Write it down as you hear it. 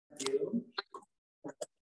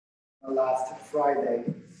last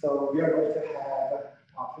Friday. So we are going to have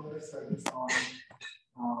a funeral service on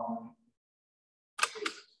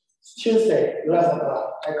Tuesday, 11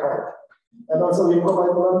 o'clock, Eckhart. And also we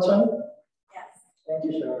provide luncheon? Yes. Thank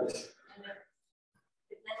you, Cheryl. And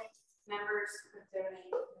if any members could donate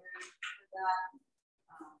for that,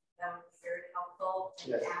 that would be very helpful. And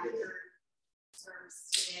yes, after service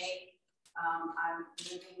today, I'm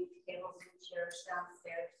moving tables and chairs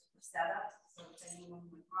downstairs for setup. So if anyone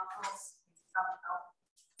would want us, come help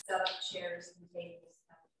set up chairs and tables.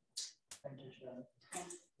 Thank you, Sharon.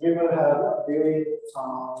 We will have a viewing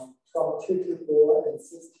from 2 to 4 and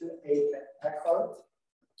 6 to 8 at Eckhart,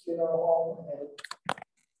 funeral home, and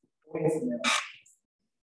Winston.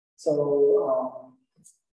 So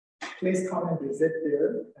please come and visit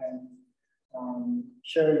there and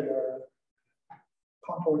share your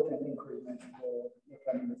comfort and encouragement for your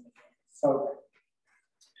family. So,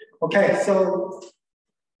 okay, so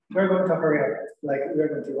we're going to hurry up, like we're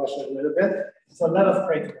going to rush a little bit. So let us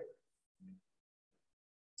pray together.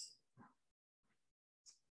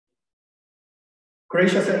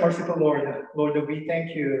 Gracious and merciful Lord, we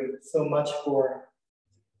thank you so much for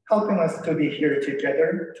helping us to be here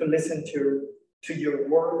together, to listen to your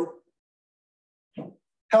word.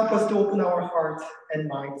 Help us to open our hearts and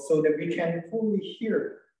minds so that we can fully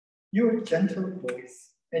hear your gentle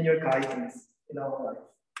voice and your guidance in our life.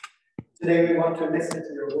 Today we want to listen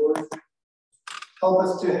to your words. Help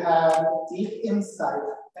us to have deep insight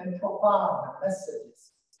and profound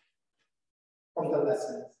messages from the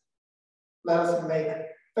lessons. Let us make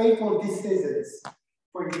faithful decisions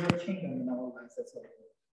for your kingdom in our lives as well.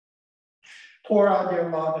 Pour out your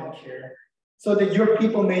love and care so that your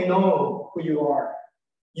people may know who you are.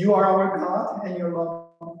 You are our God and your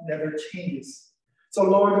love never changes. So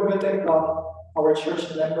Lord, we lift up our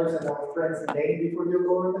church members and our friends' name before you,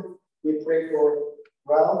 Lord. We pray for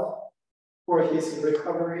Ralph, for his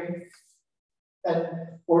recovery, and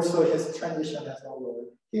also his transition as well, Lord.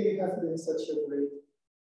 He has been such a great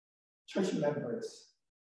church members.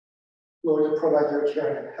 Lord, provide your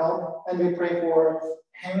care and help. And we pray for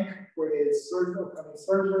Hank for his upcoming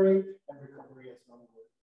surgery and recovery as well, Lord.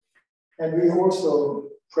 And we also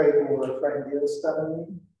pray for friend Dale's family.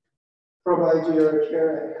 Provide your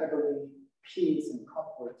care and heavenly peace and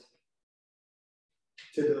comfort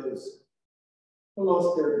to those who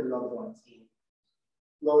lost their beloved ones.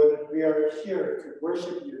 Lord, we are here to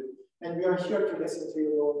worship you, and we are here to listen to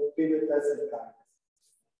you, Lord. Be with us and guide us.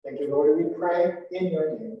 Thank you, Lord. We pray in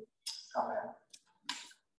your name. Amen.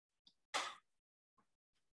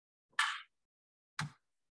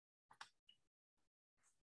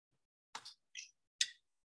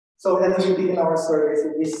 So as we begin our service,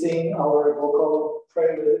 we sing our vocal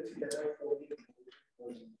prelude together.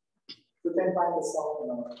 You can find the song in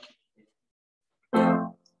our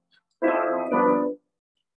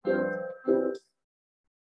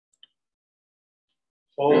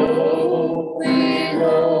oh, we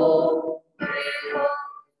know,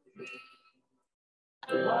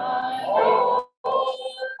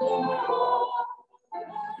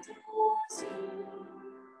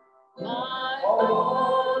 my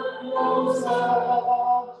heart knows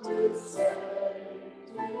how to say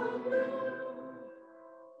to you.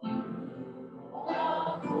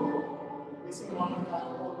 We sing one more time.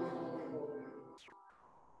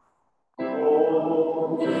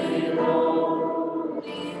 Holy, holy,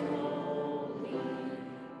 holy,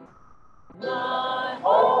 my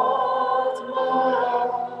heart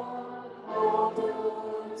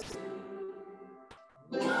adores you.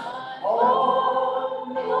 My heart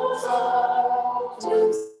knows how to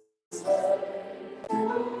say to you.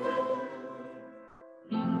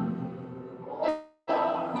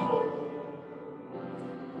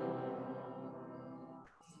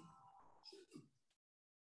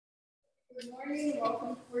 Good morning,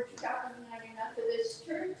 welcome to Porch Chapel United Methodist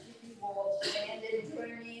Church. You will stand and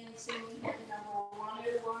join me in singing hymn number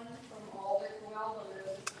 101 from All Is Well, the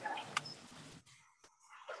Lord is God.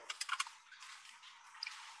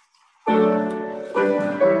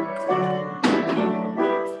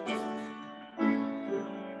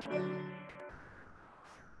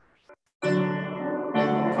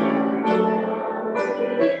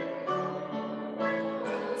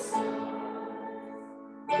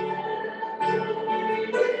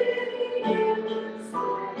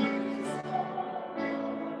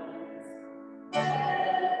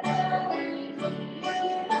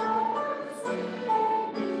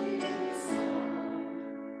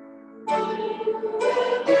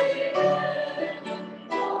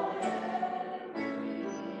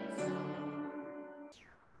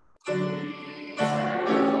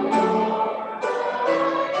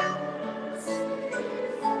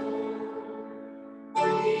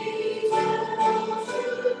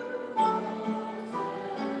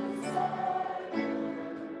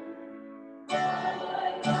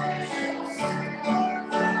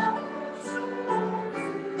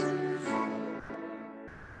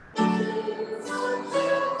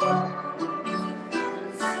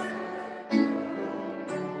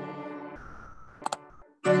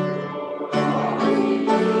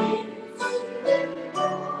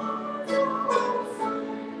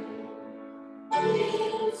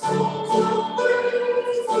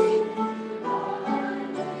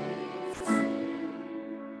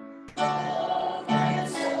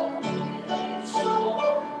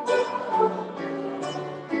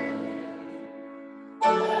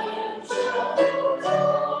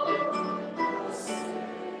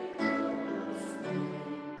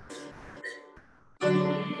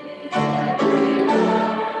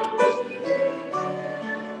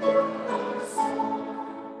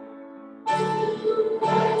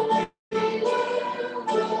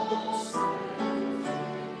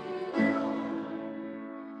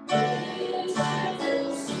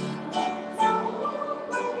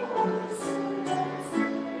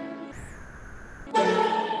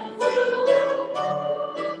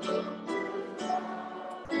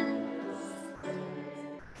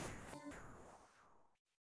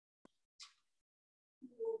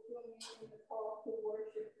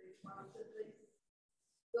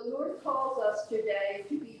 The Lord calls us today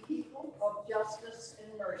to be people of justice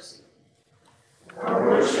and mercy. Our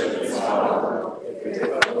worship is followed.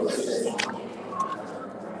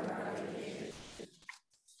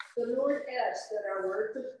 The Lord asks that our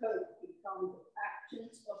words of hope become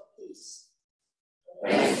actions of peace.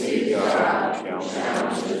 Thanks be to God who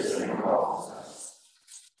challenges and calls us.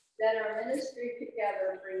 That our ministry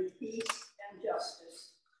together bring peace and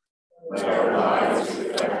justice. Let our lives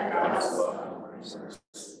reflect God's love and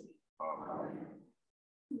mercy. Amen.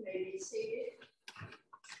 You may be seated.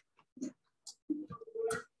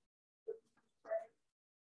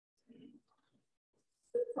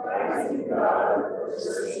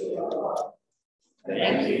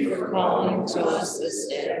 Thank you for calling to us this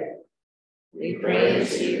day. We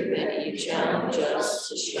praise you that you challenge us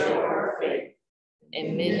to share our faith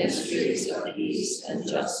in ministries of peace and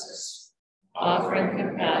justice, offering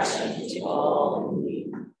compassion to all in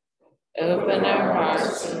need. Open our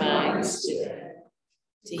hearts and minds today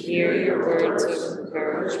to hear your words of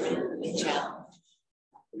encouragement and challenge.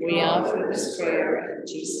 We offer this prayer in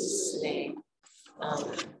Jesus' name.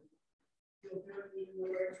 Amen.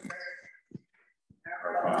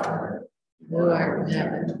 Our Father, who art in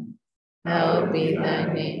heaven, hallowed be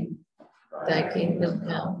thy name. Thy kingdom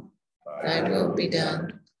come, thy will be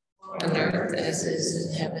done, on earth as it is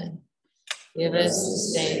in heaven. Give us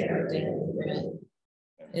this day our daily bread,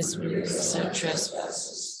 as we forgive our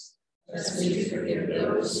trespasses, as we forgive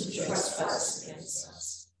those who trespass against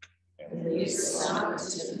us. And lead us not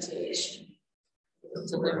into temptation, but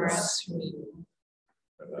deliver us from evil.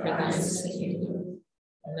 For thine is the kingdom,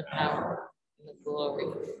 and the power, and the glory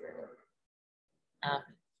forever. Amen.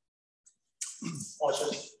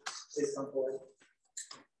 Ushers, please come forward.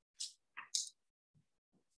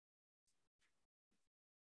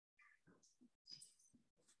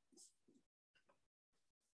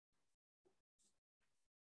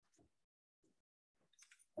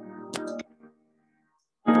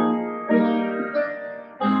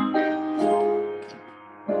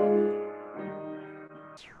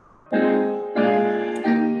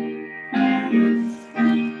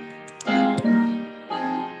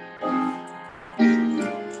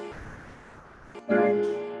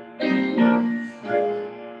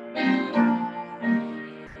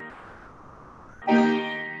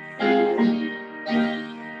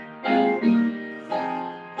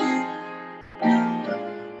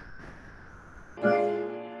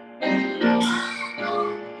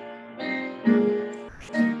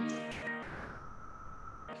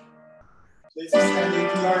 Please stand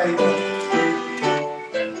if you are able.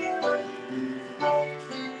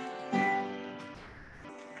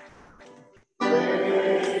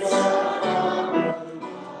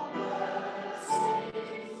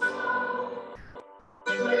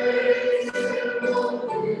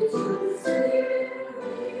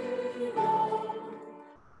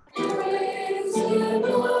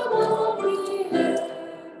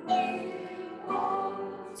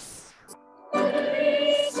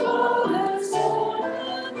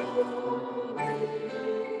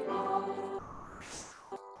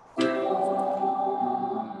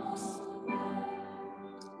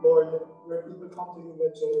 Lord, your people come to you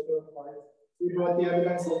with joyful heart. We brought the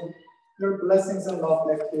evidence of your blessings and love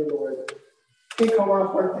back to you, Lord. Take our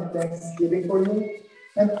heart in thanksgiving for you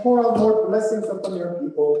and pour out more blessings upon your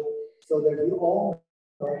people so that we all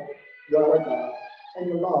know you are our God and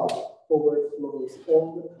your love overflows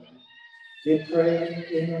all the time. We pray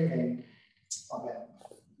in your name. Amen.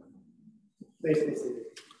 Please be seated.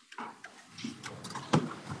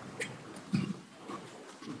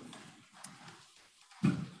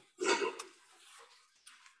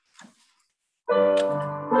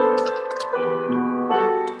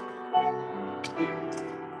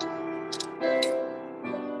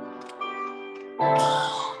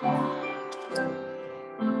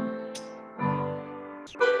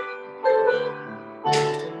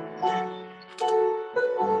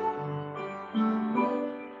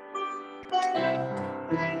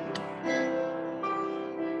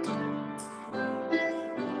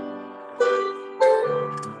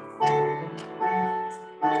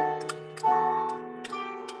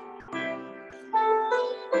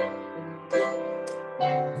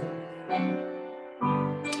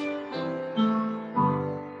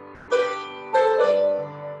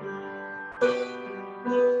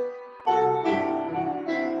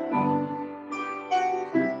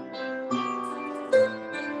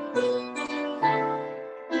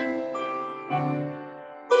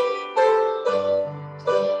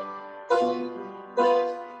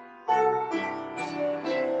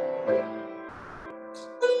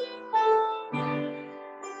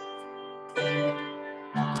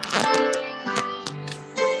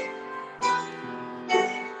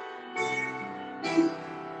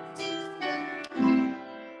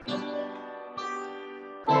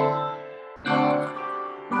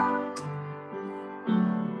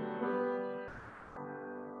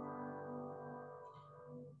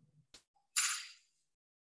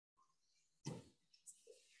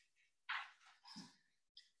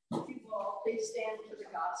 Please stand for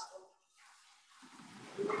the gospel.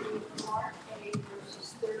 Reading from Mark 8,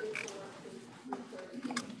 verses 34 through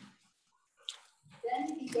 38.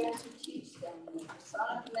 Then he began to teach them that the Son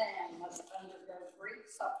of Man must undergo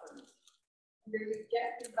great suffering and be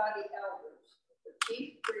rejected by the elders, the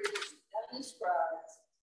chief priests, and the scribes,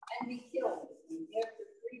 and be killed, and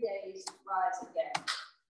after 3 days rise again.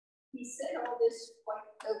 He said all this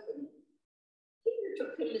quite openly. Peter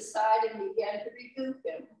took him aside and began to rebuke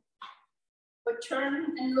him. But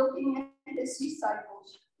turning and looking at his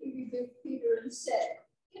disciples, he rebuked Peter and said,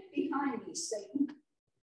 "Get behind me, Satan.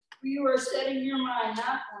 For you are setting your mind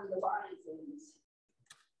not on divine things,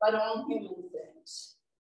 but on human things."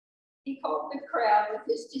 He called the crowd with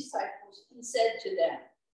his disciples and said to them,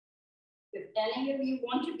 "If any of you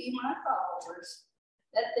want to be my followers,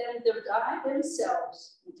 let them deny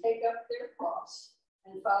themselves and take up their cross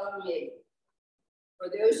and follow me. For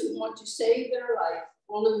those who want to save their life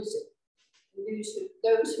will lose it.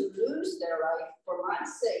 Those who lose their life for my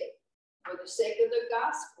sake, for the sake of the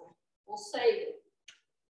gospel, will save it.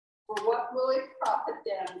 For what will it profit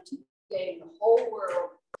them to gain the whole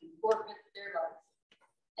world and forfeit their life?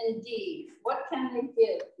 Indeed, what can they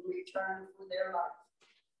give in return for their life?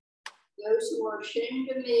 Those who are ashamed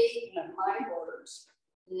of me and of my words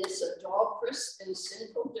in this adulterous and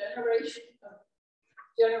sinful generation,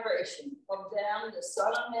 of them the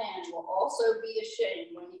Son of Man will also be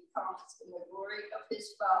ashamed when he comes in the glory of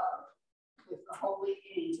his Father with the holy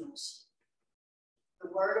angels." The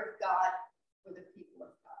word of God for the people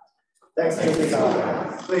of God. Thanks,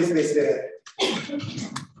 God. Please be seated.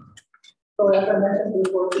 So as I mentioned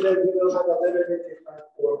before, today we will have a little bit different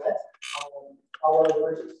format. Our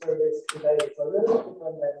worship service today is a little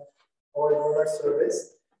different than our normal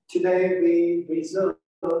service. Today we resume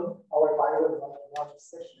our Bible 1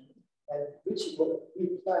 session, and which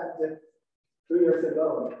we planned 3 years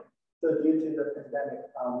ago. So due to the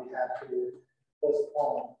pandemic, we had to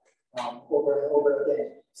postpone over and over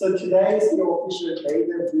again. So today is the official day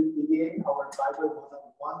that we begin our Bible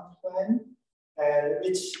 101 plan, and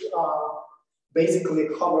which basically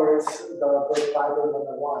covers the Bible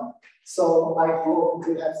 101. So I hope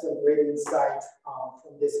you have some great insight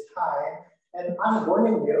from this time. And I'm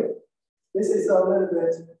warning you, this is a little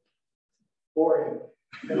bit boring.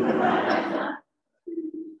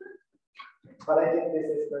 But I think this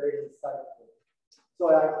is very insightful. So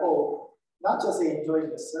I hope not just enjoy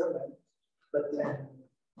the sermon, but then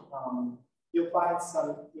you'll find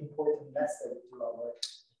some important message to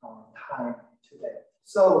our time today.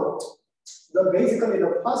 So basically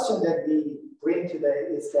the question that we bring today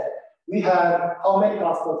is that we have, how many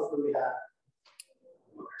gospels do we have?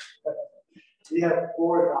 We have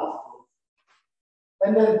 4 gospels.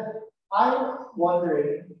 And then I'm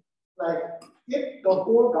wondering, like, if the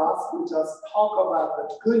 4 gospels just talk about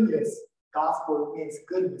the good news, gospel means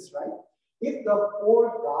goodness, right? If the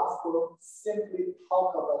 4 gospels simply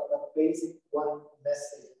talk about the basic one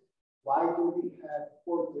message, why do we have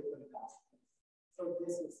 4 different gospels? So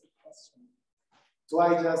this is the question. Do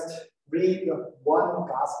I just read the one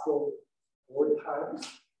gospel 4 times?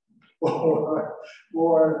 Or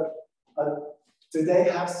do they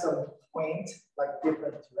have some point, like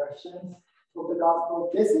different directions of the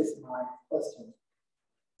gospel? This is my question.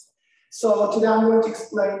 So today I'm going to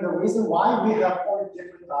explain the reason why we have 4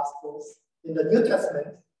 different gospels in the New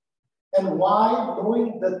Testament, and why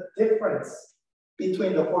knowing the difference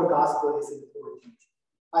between the 4 gospels is important.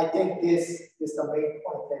 I think this is the main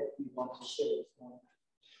point that we want to share this morning.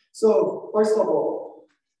 So first of all,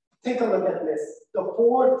 take a look at this. The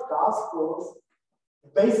 4 gospels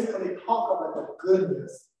basically talk about the good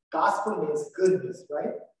news. Gospel means good news,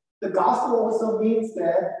 right? The gospel also means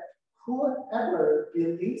that whoever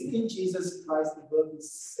believes in Jesus Christ will be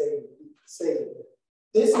saved.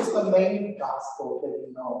 This is the main gospel that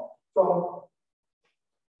you know. From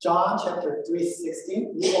John chapter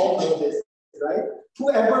 3:16, you all know this, right?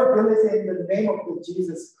 Whoever believes in the name of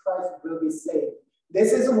Jesus Christ will be saved.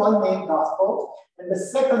 This is one main gospel. And the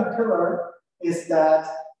second pillar is that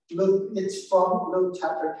it's from Luke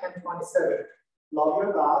chapter 10:27. Love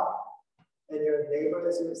your God and your neighbor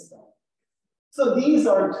as yourself. So these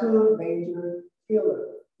are 2 main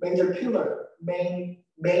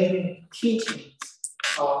teachings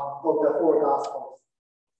of the 4 gospels.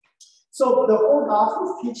 So the 4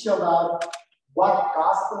 gospels teach about what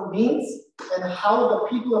gospel means and how the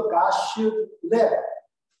people of God should live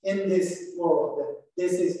in this world.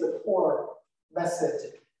 This is the core message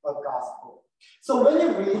of gospel. So when you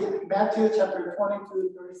read Matthew chapter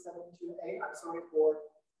 22, 37 to 8, I'm sorry for,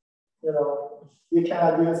 you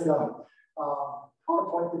cannot use the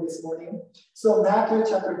PowerPoint this morning. So Matthew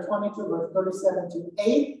chapter 22, verse 37 to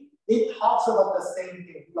 8, it talks about the same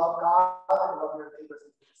thing, love God and love your neighbors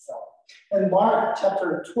as yourself. And Mark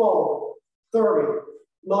chapter 12, 30,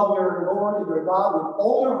 love your Lord, your God with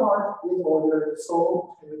all your heart, with all your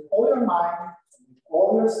soul, and with all your mind, and with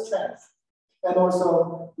all your strength. And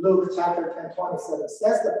also Luke chapter 10, 27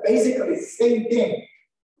 says the basically same thing.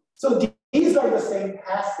 So these are the same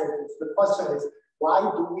passages. The question is, why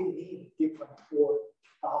do we need different four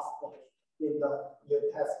gospels in the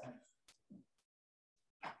New Testament?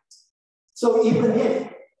 So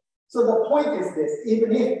the point is this,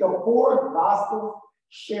 even if the four gospels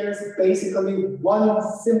shares basically one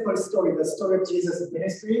simple story, the story of Jesus'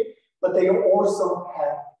 ministry, but they also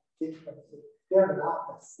have differences. They're not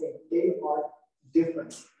the same, they are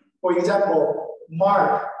different. For example,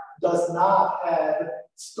 Mark does not have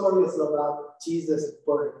stories about Jesus'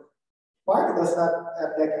 birth. Mark does not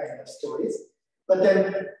have that kind of stories. But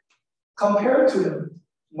then compared to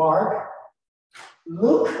Mark,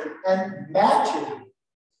 Luke and Matthew,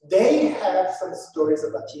 they have some stories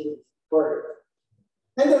about Jesus' birth.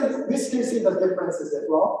 And then we still see the differences as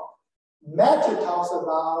well. Matthew talks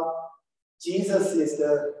about Jesus is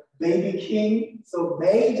the baby king, so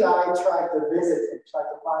Magi tried to visit and try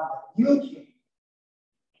to find a new king.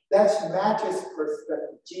 That's Matthew's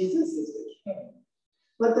perspective. Jesus is the king.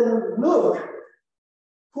 But then Luke,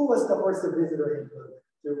 who was the first visitor in Luke?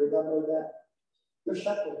 Do you remember that? The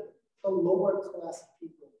shepherd, the lower class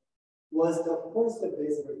people, was the first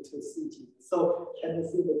visitor to see Jesus. So can you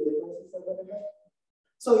see the differences of it again?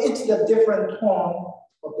 So it's the different tone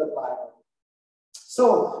of the Bible.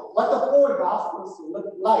 So what the four gospels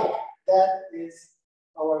look like, that is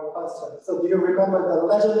our question. So do you remember the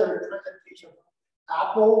legendary presentation of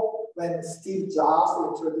Apple when Steve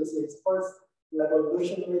Jobs introduced his first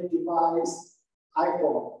revolutionary device,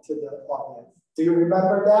 iPhone, to the audience? Do you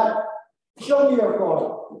remember that? Show me your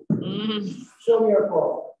phone. Show me your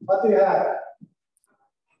phone. What do you have?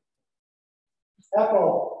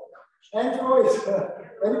 Apple. Android.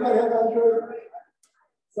 Anybody have Android?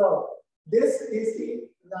 So this is the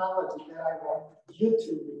analogy that I want you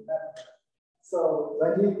to remember. So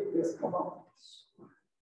ready? Please come on.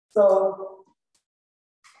 So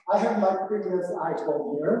I have my previous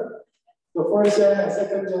iPhone here. The first gen and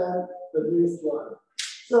second gen, the newest one.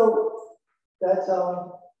 So that's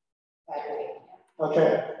Apple.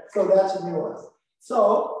 Okay, so that's the new ones.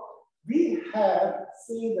 So we have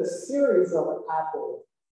seen the series of Apple,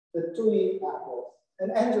 the three apples,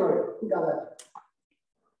 and Android. Who got that?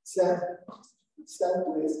 Stand,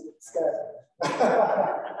 please.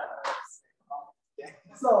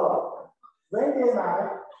 So Randy and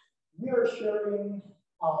I, we are sharing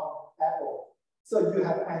Apple. So you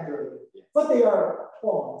have Android, but they are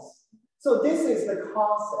phones. So this is the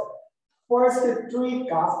concept. First, the three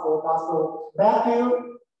gospel,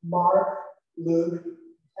 Matthew, Mark, Luke,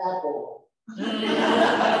 Apple.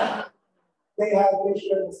 They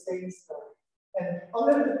share the same story. And a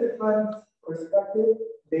little bit different perspective,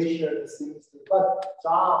 they share the same story. But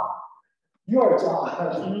John, you are John.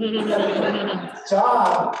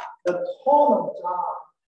 John, the tone of John,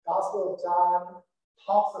 Gospel of John,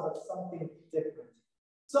 talks about something different.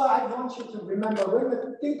 So I want you to remember, when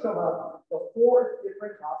you think about the four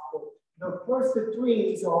different gospels, the first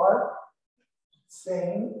three are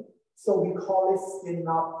same, so we call it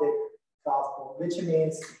synoptic gospel, which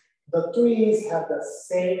means the threes have the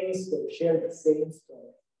same story, share the same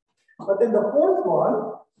story. But then the fourth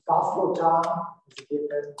one, Gospel of John, is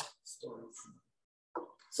different stories.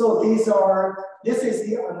 So this is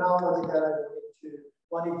the analogy that I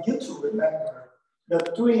wanted you to remember. The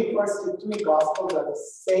first three gospels are the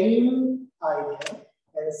same idea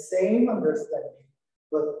and same understanding,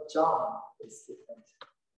 but John is different.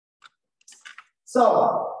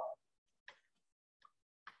 So,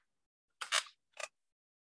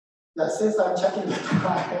 since I'm checking the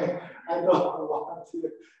time, I don't want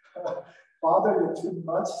to bother you too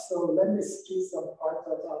much, so let me skip some parts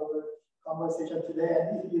of our conversation today,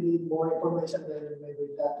 and if you need more information, then you may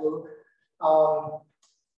read that book.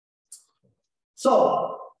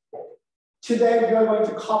 So, today we are going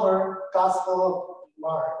to cover Gospel of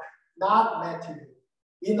Mark, not Matthew.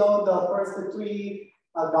 You know, the first three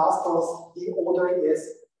Gospels, the order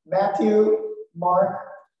is Matthew, Mark,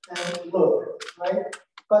 and Luke, right?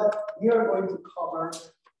 But we are going to cover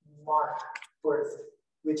Mark first,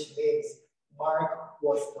 which means Mark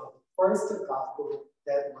was the first gospel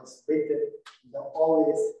that was written in the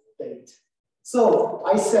earliest date. So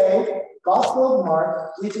I say Gospel of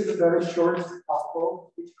Mark, which is a very short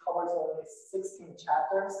gospel, which covers only 16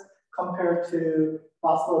 chapters, compared to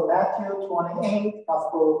Gospel of Matthew 28,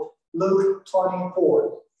 Gospel Luke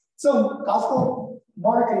 24. So Gospel of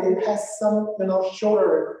Mark, it has some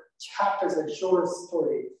shorter chapters and short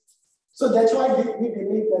stories. So that's why we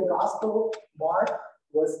believe the Gospel Mark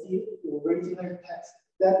was the original text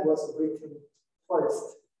that was written first.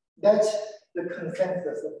 That's the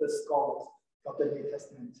consensus of the scholars of the New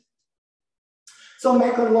Testament. So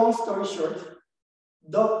make a long story short,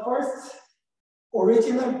 the first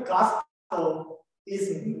original Gospel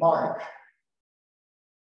is Mark.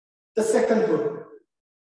 The second book.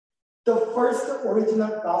 The first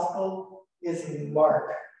original Gospel is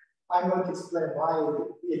Mark. I'm going to explain why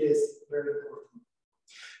it is very important.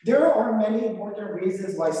 There are many important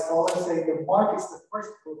reasons why scholars say that Mark is the first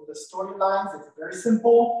book. The storylines is very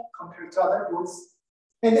simple compared to other books.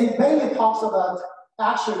 And it mainly talks about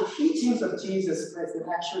actual teachings of Jesus Christ and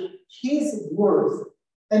actually his words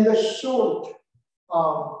and the short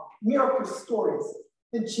miracle stories.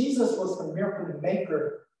 And Jesus was the miracle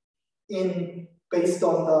maker based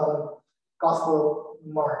on the Gospel of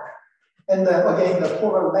Mark. And again, the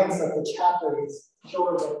total length of the chapter is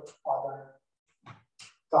shorter than other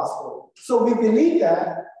Gospel. So we believe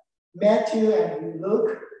that Matthew and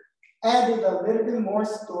Luke added a little bit more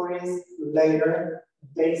stories later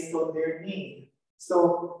based on their need.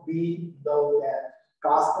 So we know that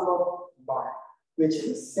Gospel of Mark, which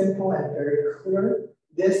is simple and very clear,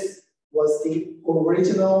 this was the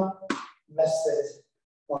original message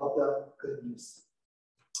of the good news.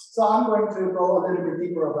 So I'm going to go a little bit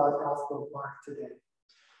deeper about Gospel of Mark today.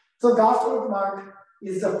 So Gospel of Mark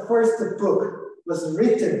is the first book was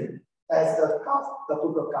written as the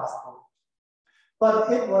book of Gospel.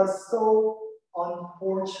 But it was so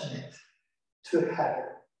unfortunate to have it.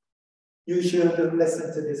 You should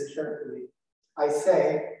listen to this carefully. I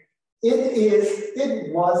say,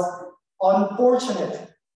 it was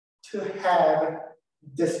unfortunate to have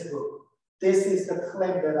this book. This is the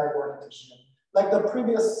claim that I wanted to share. Like the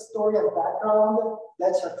previous story and background,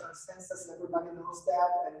 that's a consensus, everybody knows that,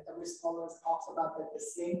 and every scholar talks about that, the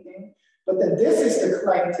same thing. But then this is the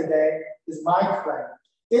claim today, is my claim.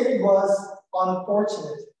 It was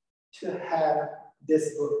unfortunate to have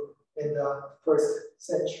this book in the first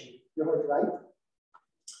century. You heard right?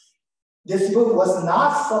 This book was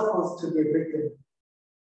not supposed to be written.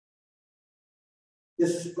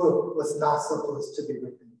 This book was not supposed to be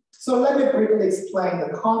written. So let me briefly explain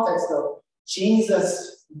the context of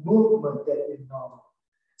Jesus' movement that we know.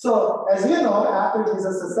 So as you know, after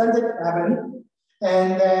Jesus ascended to heaven,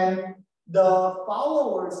 and then the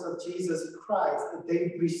followers of Jesus Christ,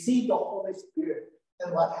 they received the Holy Spirit.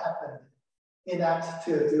 And what happened in Acts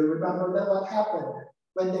 2? Do you remember that? What happened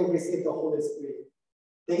when they received the Holy Spirit?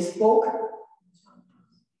 They spoke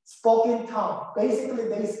in tongues. Basically,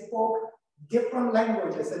 they spoke different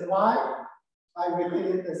languages. And why? I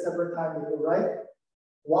repeated it several times before, right?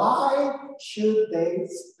 Why should they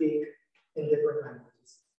speak in different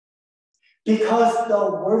languages? Because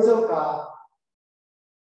the words of God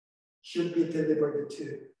should be delivered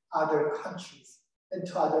to other countries and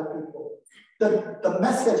to other people. The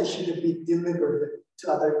message should be delivered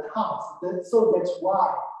to other tongues. So that's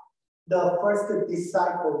why the first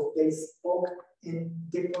disciples, they spoke in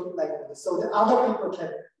different languages so that other people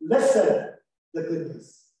can listen the good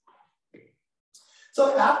news.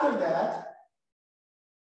 So after that,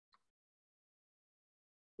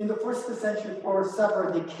 in the first century, for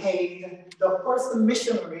several decades, the first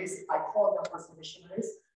missionaries, I call them first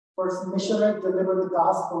missionaries delivered the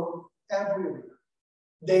gospel everywhere.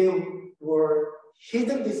 They were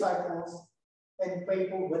hidden disciples and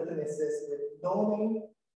faithful witnesses with no name,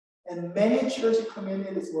 and many church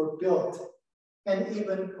communities were built, and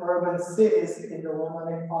even urban cities in the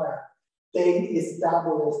Roman Empire. They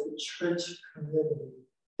established the church community.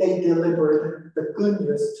 They delivered the good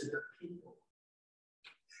news to the people.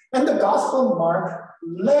 And the Gospel of Mark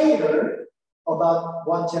later, about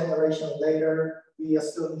one generation later, we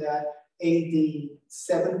assume that AD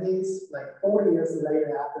 70s, like 40 years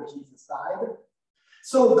later after Jesus died.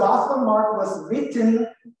 So Gospel of Mark was written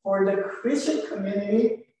for the Christian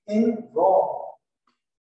community in Rome.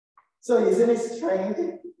 So isn't it strange?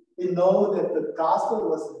 We know that the gospel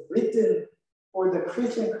was written for the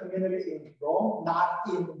Christian community in Rome, not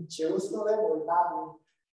in Jerusalem or not in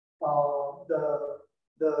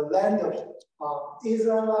the land of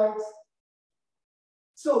Israelites.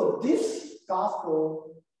 So this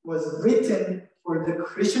gospel was written for the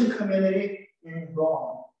Christian community in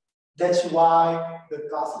Rome. That's why the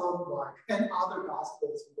Gospel of Mark and other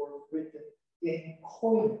gospels were written in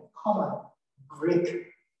common Greek.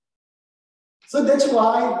 So that's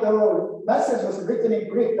why the message was written in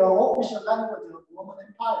Greek, the official language of the Roman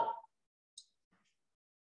Empire.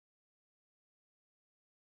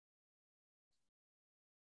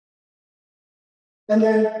 And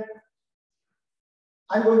then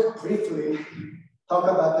I'm going to briefly talk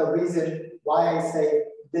about the reason why I say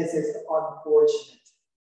this is unfortunate.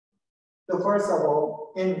 So first of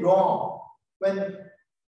all, in Rome, when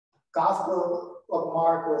Gospel of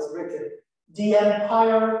Mark was written, the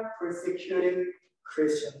empire persecuted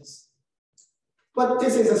Christians. But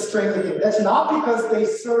this is a strange thing. That's not because they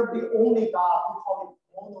serve the only God. We call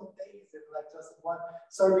it monotheism, like just one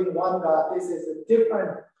serving one God. This is a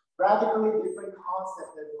different, radically different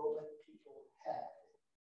concept that Roman people had.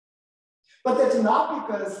 But that's not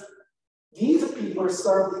because these people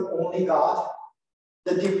serve the only God,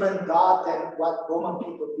 the different God than what Roman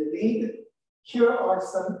people believed. Here are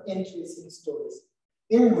some interesting stories.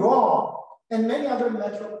 In Rome and many other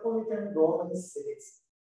metropolitan Roman cities,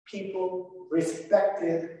 people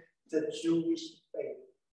respected the Jewish faith.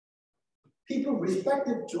 People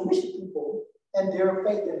respected Jewish people and their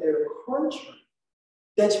faith and their culture.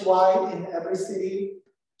 That's why in every city,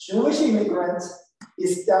 Jewish immigrants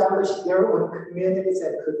established their own communities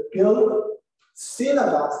and could build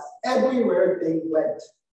synagogues everywhere they went.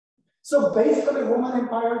 So basically, Roman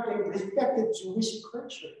Empire, they respected Jewish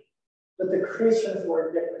culture, but the Christians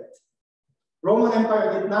were different. Roman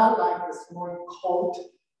Empire did not like the small cult,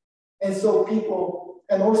 and so people,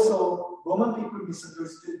 and also Roman people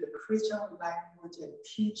misunderstood the Christian language and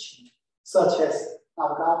teaching, such as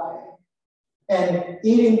agape, and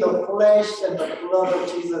eating the flesh and the blood of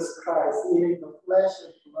Jesus Christ, eating the flesh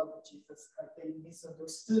and blood of Jesus Christ, they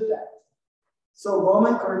misunderstood that. So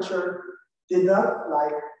Roman culture did not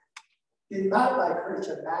like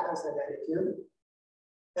Christian manners and attitude.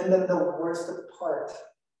 And then the worst part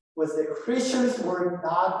was that Christians were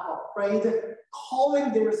not afraid.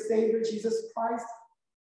 Calling their Savior Jesus Christ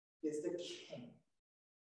is the King,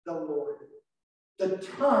 the Lord. The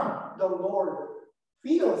term, the Lord,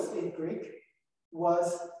 Theos in Greek,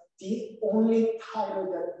 was the only title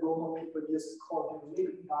that Roman people used to call the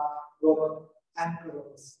living God, Roman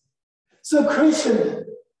emperors. So Christians,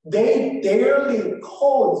 they daily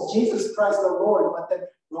called Jesus Christ the Lord, but the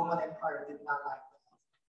Roman Empire did not like that.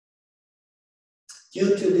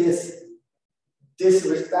 Due to this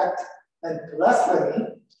disrespect and blasphemy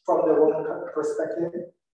from the Roman perspective,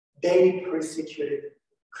 they persecuted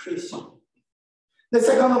Christians. The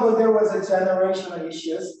second of all, there was a generational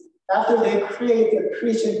issues. After they created a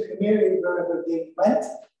Christian community wherever they went,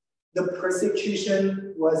 the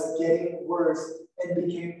persecution was getting worse and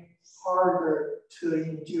became harder to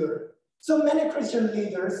endure. So many Christian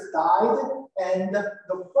leaders died, and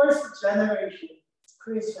the first generation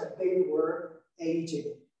Christian, they were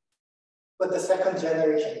aging. But the second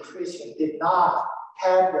generation Christian did not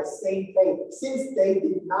have the same faith, since they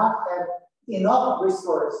did not have enough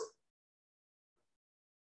resource.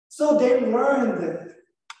 So they learned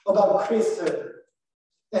about Christian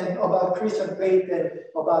and about Christian faith and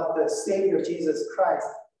about the Savior Jesus Christ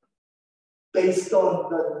based on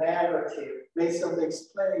the narrative, based on the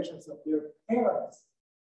explanations of their parents.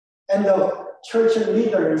 And the church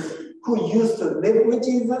leaders who used to live with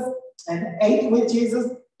Jesus and ate with Jesus,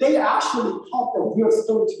 they actually taught the real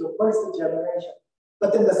story to the first generation.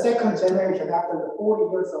 But then the second generation, after the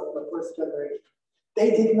 40 years of the first generation,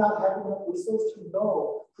 they did not have enough resources to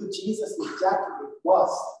know who Jesus exactly was.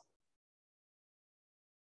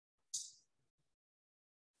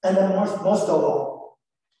 And then most of all,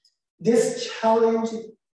 this challenge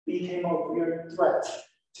became a real threat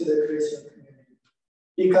to the Christian community,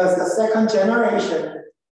 because the second generation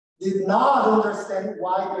did not understand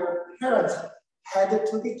why their parents had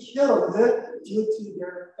to be killed due to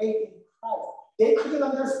their faith in Christ. They couldn't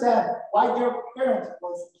understand why their parent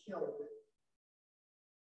was killed.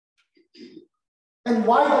 And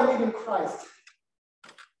why believe in Christ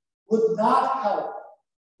would not help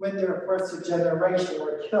when their first generation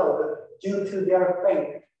were killed due to their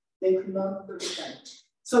faith. They could not understand.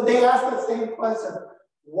 So they asked the same question: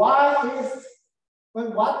 what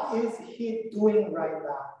is he doing right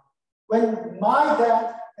now? When my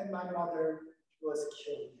dad and my mother was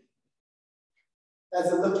killed.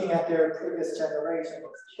 As looking at their previous generation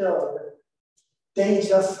was killed, they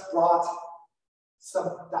just brought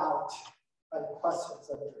some doubt and questions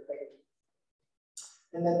of their faith.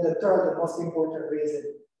 And then the third, the most important reason.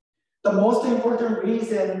 The most important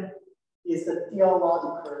reason is the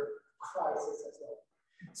theological crisis as well.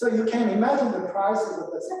 So you can imagine the crisis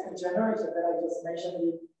of the second generation that I just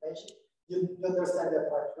mentioned. You understand that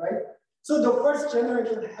part, right? So the first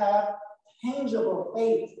generation had tangible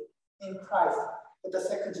faith in Christ, but the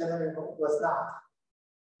second generation was not.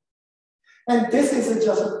 And this is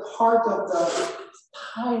just a part of the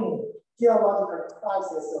tiny theological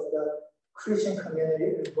crisis of the Christian community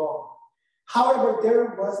in Rome. However,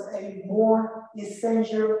 there was a more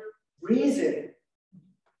essential reason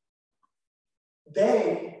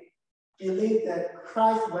they believe that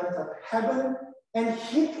Christ went to heaven and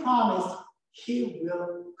he promised he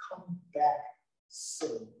will come back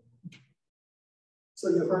soon. So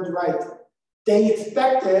you heard right. They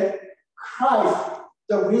expected Christ,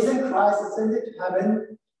 the reason Christ ascended to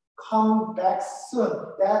heaven, come back soon.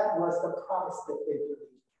 That was the promise that they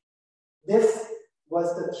believed. This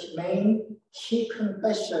was the main key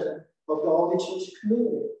confession of the Holy Church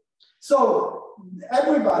community. So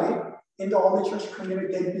everybody in the Holy Church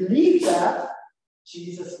community, they believe that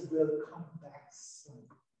Jesus will come back soon.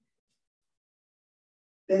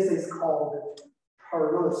 This is called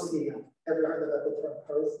parousia. Have you heard about the term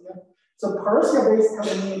parousia? So parousia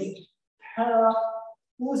basically means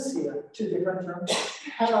parousia, two different terms.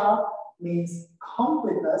 Para means come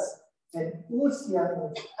with us, and ousia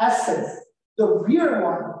means essence. The real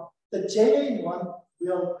one, the genuine one,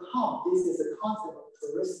 will come. This is a concept of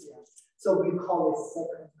parousia. So we call it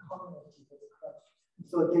second coming of Jesus Christ.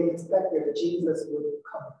 So they expected that Jesus would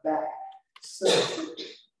come back soon.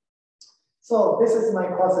 So this is my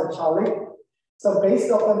cousin Charlie. So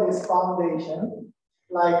based upon this foundation,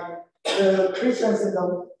 like the Christians in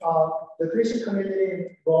the Christian community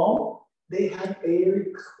in Rome, they had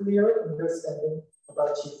very clear understanding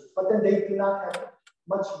about Jesus, but then they do not have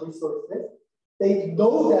much resources. They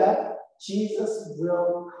know that Jesus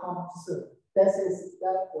will come soon. That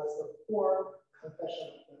was the core confession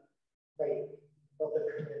of the faith of the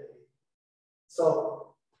community.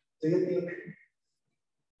 So, do you think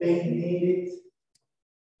they needed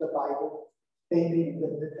the Bible? They needed the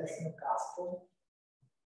New Testament gospel?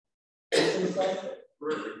 They needed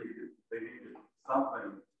something.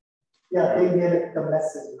 Yeah, they needed the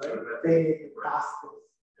message, right? They needed the gospel.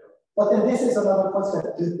 But then this is another question.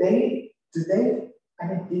 Did they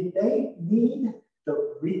need the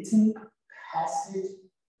written passage?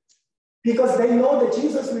 Because they know that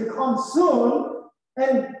Jesus will come soon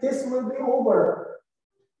and this will be over.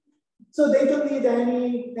 So they don't need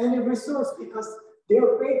any resource because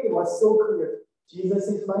their faith was so clear. Jesus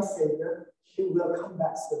is my Savior. He will come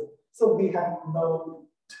back soon. So we have no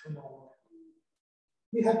tomorrow.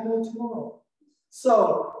 We have no tomorrow.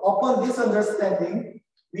 So upon this understanding,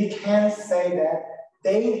 we can say that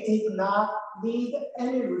they did not need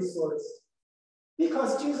any resource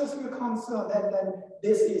because Jesus will come soon, and then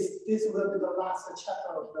this will be the last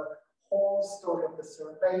chapter of the whole story of the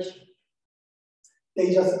salvation.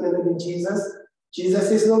 They just believe in Jesus.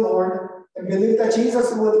 Jesus is the Lord, and believe that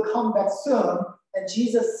Jesus will come back soon, and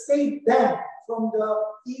Jesus saved them from the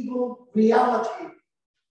evil reality.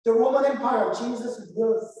 The Roman Empire, Jesus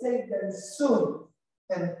will save them soon,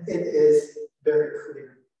 and it is very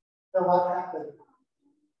clear. Now what happened?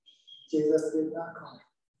 Jesus did not come.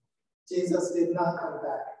 Jesus did not come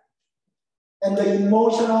back. And the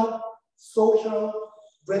emotional, social,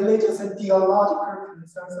 religious, and theological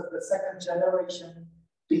concerns of the second generation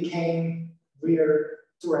became real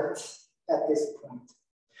threats at this point.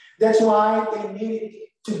 That's why they needed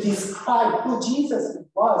to describe who Jesus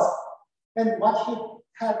was and what he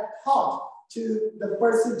had taught to the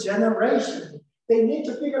first generation. They need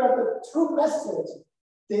to figure out the true message.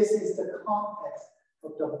 This is the context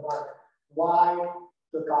of the Mark, why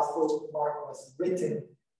the Gospel of Mark was written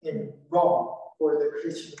in Rome for the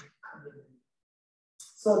Christian community.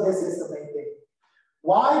 So this is the main thing.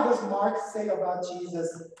 Why does Mark say about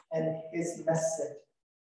Jesus and his message?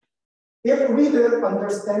 If we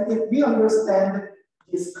understand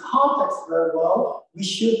this context very well, we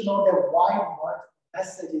should know that why Mark's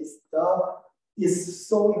message is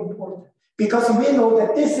so important. Because we know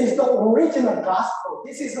that this is the original gospel.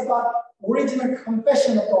 This is about original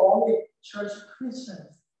confession of the Holy Church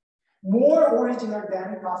Christians. More original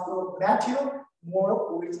than the Gospel of Matthew,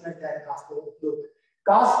 more original than the Gospel of Luke.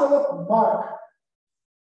 Gospel of Mark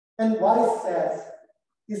and what it says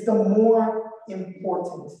is the more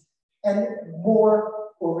important and more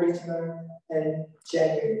original and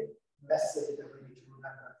genuine message that we need to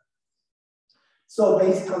remember. So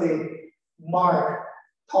basically, Mark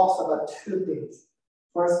talks about two things.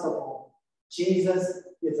 First of all, Jesus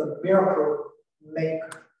is a miracle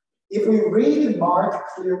maker. If we read Mark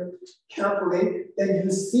carefully, then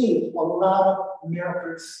you see a lot of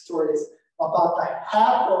miracle stories. About the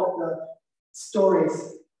half of the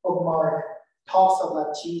stories of Mark talks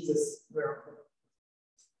about Jesus' miracle.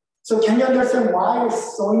 So can you understand why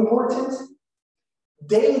it's so important?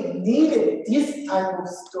 They needed this type of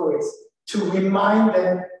stories to remind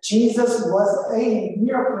them Jesus was a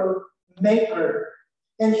miracle maker.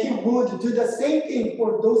 And he would do the same thing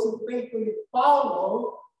for those who faithfully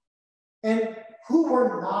follow and who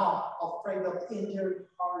were not afraid of any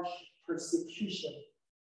harsh persecution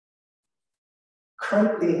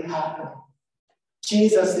currently happening.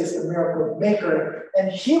 Jesus is the miracle maker,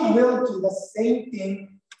 and he will do the same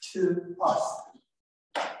thing to us.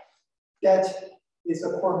 That is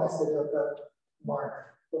the core message of the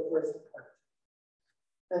Mark, the first part.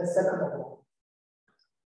 And second of all,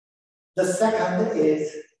 the second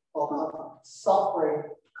is about suffering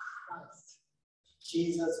Christ.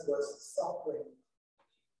 Jesus was suffering.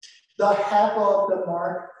 The half of the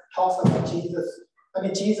Mark talks about Jesus.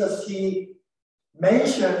 Jesus, he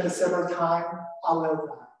mentioned several times, I will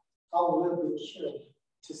die. I will be killed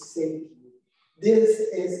to save you. This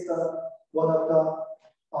is one of the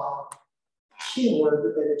key words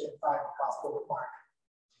that you can find in the Gospel of Mark.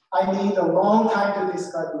 I need a long time to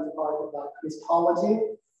describe this part about Christology,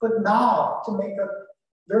 but now to make a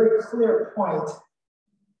very clear point,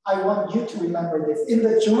 I want you to remember this. In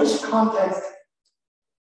the Jewish context,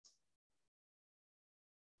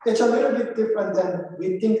 it's a little bit different than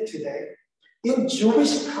we think today. In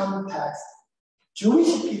Jewish context,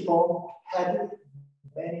 Jewish people had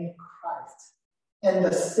many Christs and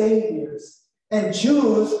the saviors. And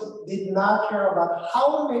Jews did not care about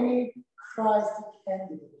how many Christ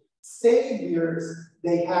candidates, saviors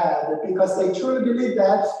they had, because they truly believed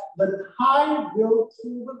that the time will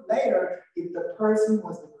prove later if the person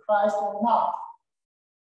was the Christ or not.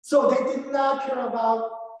 So they did not care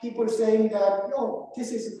about people saying that, no,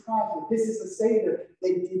 this is a prophet, this is a savior.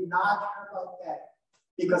 They did not care about that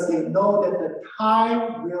because they know that the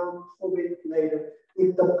time will prove it later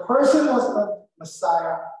if the person was the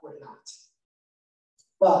Messiah or not.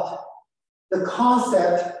 But the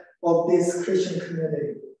concept of this Christian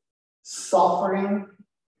community, suffering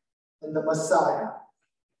and the Messiah,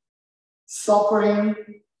 suffering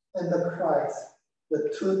and the Christ,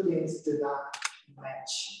 the two things do not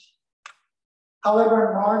match.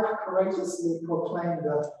 However, Mark courageously proclaimed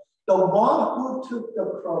that the one who took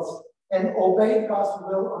the cross and obeyed God's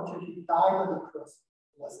will until he died on the cross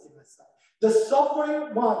was the Messiah. The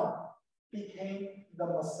suffering one became the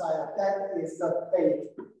Messiah. That is the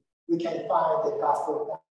faith we can find in the Gospel of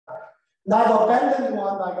God. Not abandoned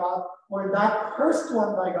one by God, or not cursed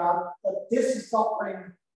one by God, but this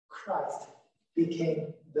suffering Christ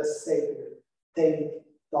became the Savior. They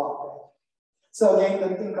thought that. So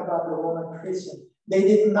again, think about the Roman Christian. They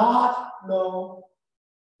did not know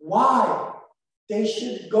why they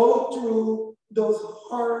should go through those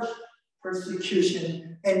harsh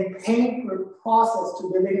persecution and painful process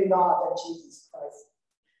to believe in God and Jesus Christ.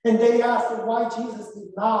 And they asked why Jesus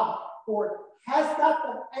did not or has not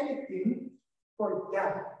done anything for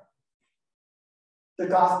them. The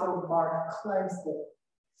Gospel of Mark claims that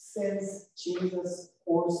since Jesus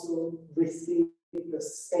also received the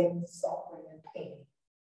same suffering and pain,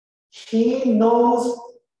 he knows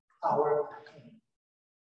our pain.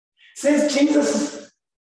 Since Jesus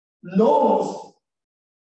knows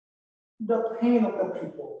the pain of the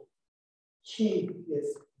people, he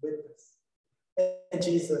is with us. And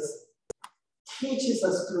Jesus teaches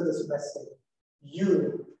us through this message.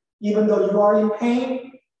 You, even though you are in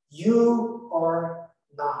pain, you are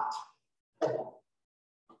not alone.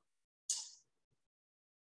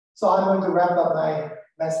 So I'm going to wrap up my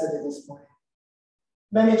message this morning.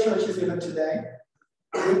 Many churches even today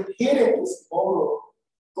repeated this motto,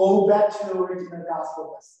 go back to the original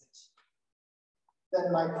gospel message.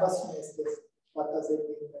 Then my question is this, what does it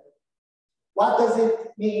mean then? What does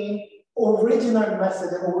it mean, original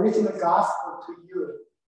message, original gospel to you?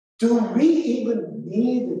 Do we even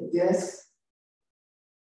need this?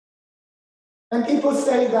 And people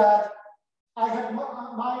say that I have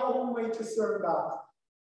my own way to serve God.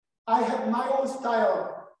 I have my own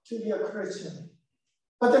style to be a Christian.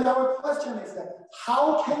 But then our question is that,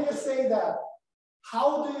 how can you say that?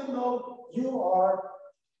 How do you know you are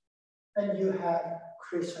and you have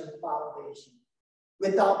Christian foundation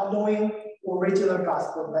without knowing original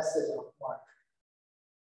gospel message of Mark?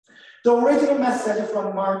 The original message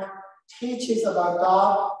from Mark teaches about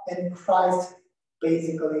God and Christ,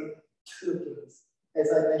 basically two things. As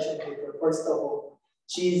I mentioned before, first of all,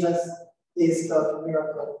 Jesus is the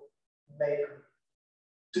miracle maker.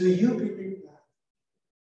 Do you believe that?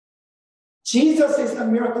 Jesus is the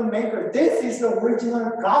miracle maker. This is the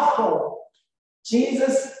original gospel.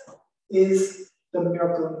 Jesus is the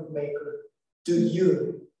miracle maker. Do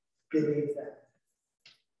you believe that?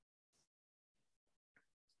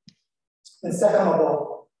 And second of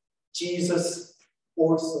all, Jesus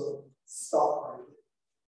also suffered.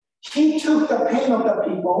 He took the pain of the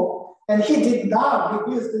people, and he did not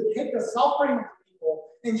refuse to take the suffering of the people,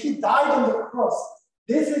 and he died on the cross.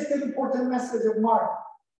 This is the important message of Mark.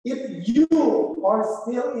 If you are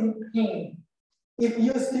still in pain, if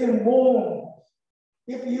you still mourn,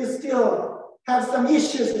 if you still have some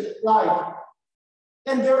issues with life,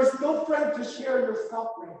 and there is no friend to share your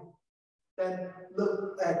suffering, then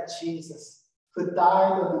look at Jesus, who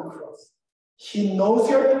died on the cross. He knows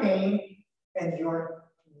your pain, and you're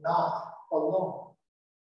not alone.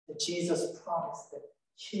 And Jesus promised that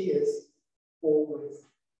he is always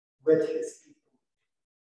with his people.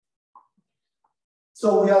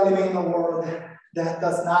 So we are living in a world that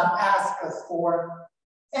does not ask us for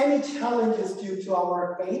any challenges due to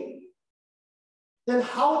our faith. Then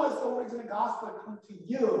how does the original gospel come to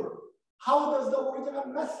you? How does the original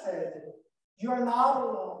message? You are not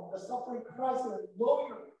alone. The suffering Christ will know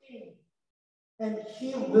your pain, and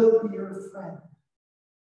he will be your friend.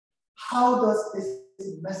 How does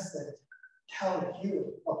this message tell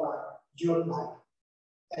you about your life,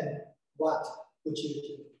 and what would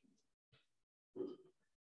you do?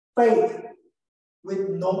 Faith with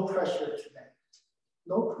no pressure today.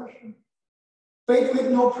 No pressure. Faith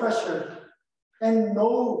with no pressure, and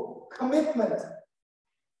no commitment,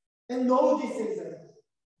 and no decision,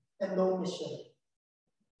 and no mission.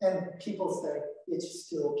 And people say, it's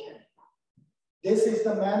still okay. This is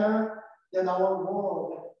the manner that our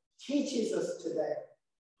world teaches us today.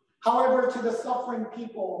 However, to the suffering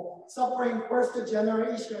people, suffering first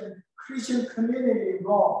generation Christian community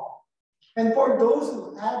wrong. And for those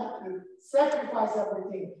who had to sacrifice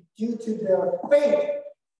everything due to their faith,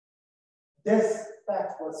 this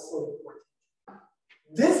fact was so important.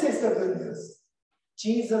 This is the good news.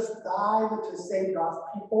 Jesus died to save God's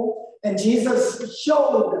people, and Jesus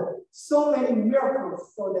showed so many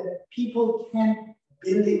miracles so that people can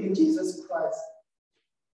believe in Jesus Christ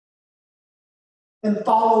and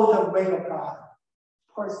follow the way of God,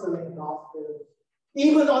 pursuing God's will.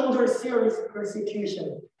 Even under serious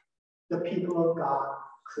persecution, the people of God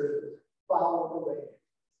could follow the way.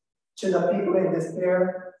 To the people in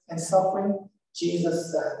despair and suffering,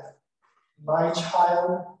 Jesus said, my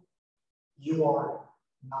child, you are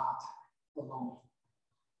not alone.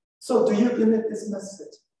 So do you believe this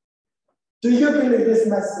message? Do you believe this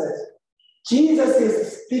message? Jesus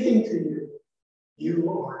is speaking to you.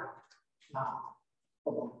 You are not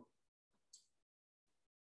alone.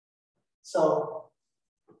 So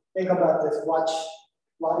think about this. Watch.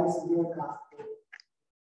 What is your gospel?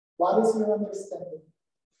 What is your understanding?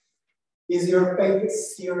 Is your faith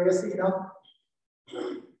serious enough?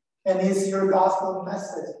 And is your gospel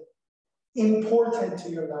message important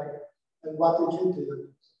to your life? And what would you do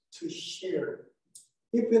to share?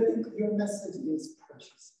 If you think your message is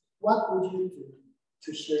precious, what would you do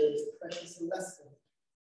to share this precious lesson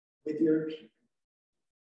with your people?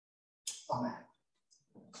 Amen.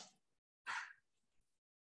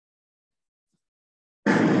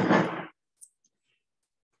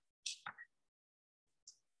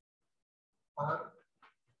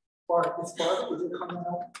 Bart, is it coming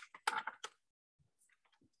up?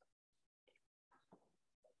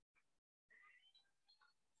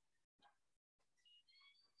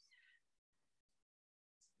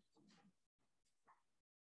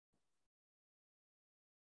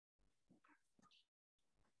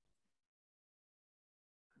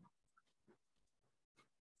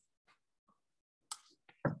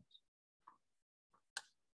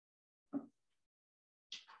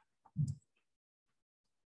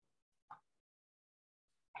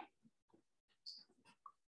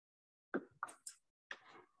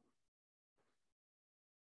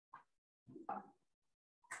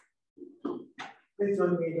 Please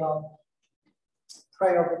join me in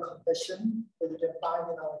prayer of confession that you can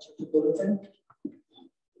find in our church bulletin.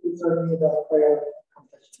 Please join me in the prayer of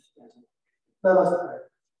confession. Let us pray.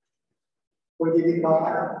 Forgiving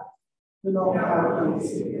God, you know how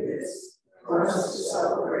easy it is for us to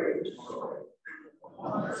celebrate joy and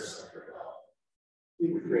wonders of your love.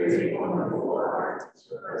 You create wonderful art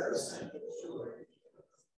to represent the joy.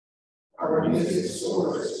 Our music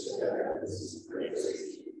soars together with this great city.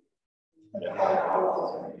 And how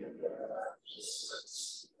often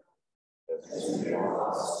as we are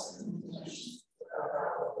lost in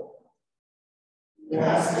you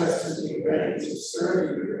ask us to be ready to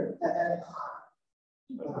serve you at any time,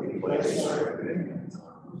 but we place our commitment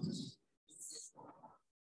on you.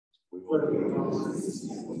 For the Lord,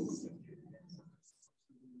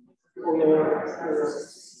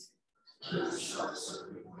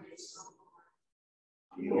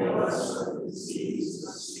 heal us of the disease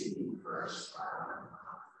of seeking first our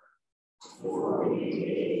before we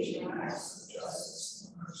engage in acts of justice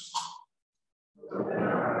and mercy. Open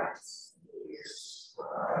our eyes and ears for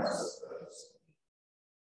our eyes of those.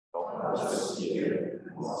 Help us to hear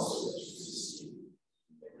and also to see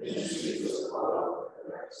the mysteries of love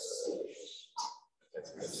and reconciliation that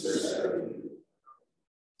preserve you.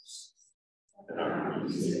 And our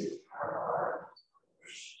music, our art,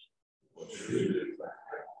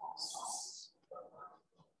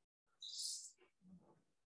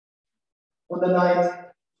 On the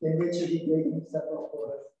night in which he gave himself up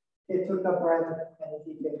for us, he took the bread and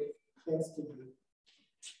he gave thanks to you,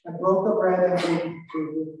 and broke the bread and gave it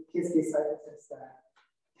to his disciples and said,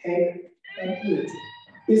 "Take and eat.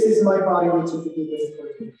 This is my body which is given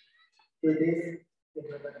for you. Do this in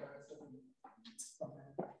remembrance of me."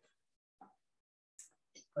 Amen.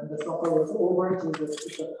 When the supper was over, Jesus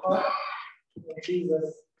took the cup, and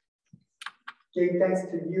Jesus gave thanks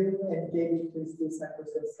to you and gave it to his disciples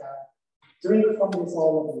and said, "Drink from this,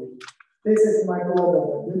 all of you. This is my blood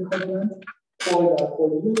of the new covenant, poured out for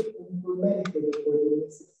you and for many for the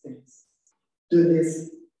forgiveness of sins. Do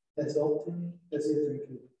this as often as you drink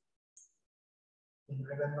it, in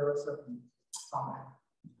remembrance of me." Amen.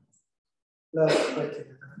 Let us pray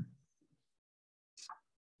together.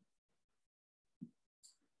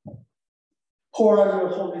 Pour out your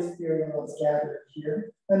Holy Spirit on us gathered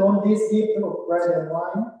here, and on this gift of bread and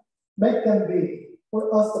wine, make them be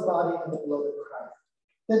for us the body and the blood of Christ,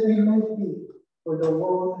 that we might be for the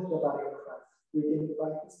world the body of Christ, redeemed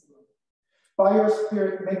by his blood. By your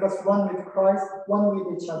Spirit, make us one with Christ, one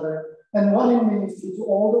with each other, and one in ministry to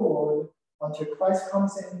all the world, until Christ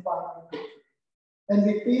comes in final victory. And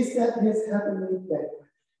we feast at his heavenly banquet,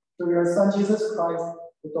 through your Son Jesus Christ,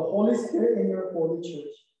 with the Holy Spirit in your holy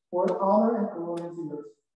church, for honor and glory is yours,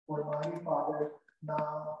 Almighty Father,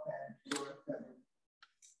 now and forever.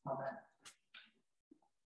 Amen.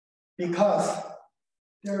 Because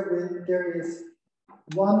there is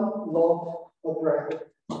one loaf of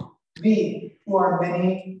bread, we who are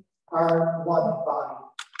many are one body.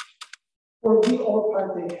 For we all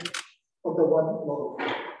partake of the one loaf.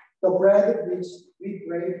 The bread which we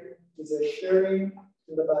break is a sharing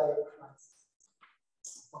in the body of Christ.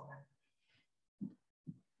 Amen.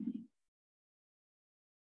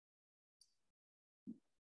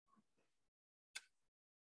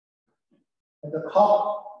 And the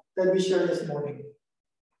cup that we share this morning,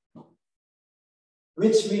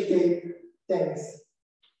 which we gave thanks,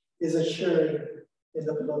 is a sharing in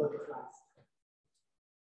the blood of Christ.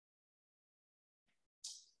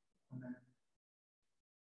 Amen.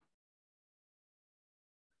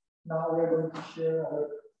 Now we're going to share our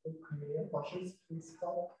communion. Ushers, please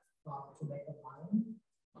help to make a line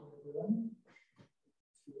for everyone.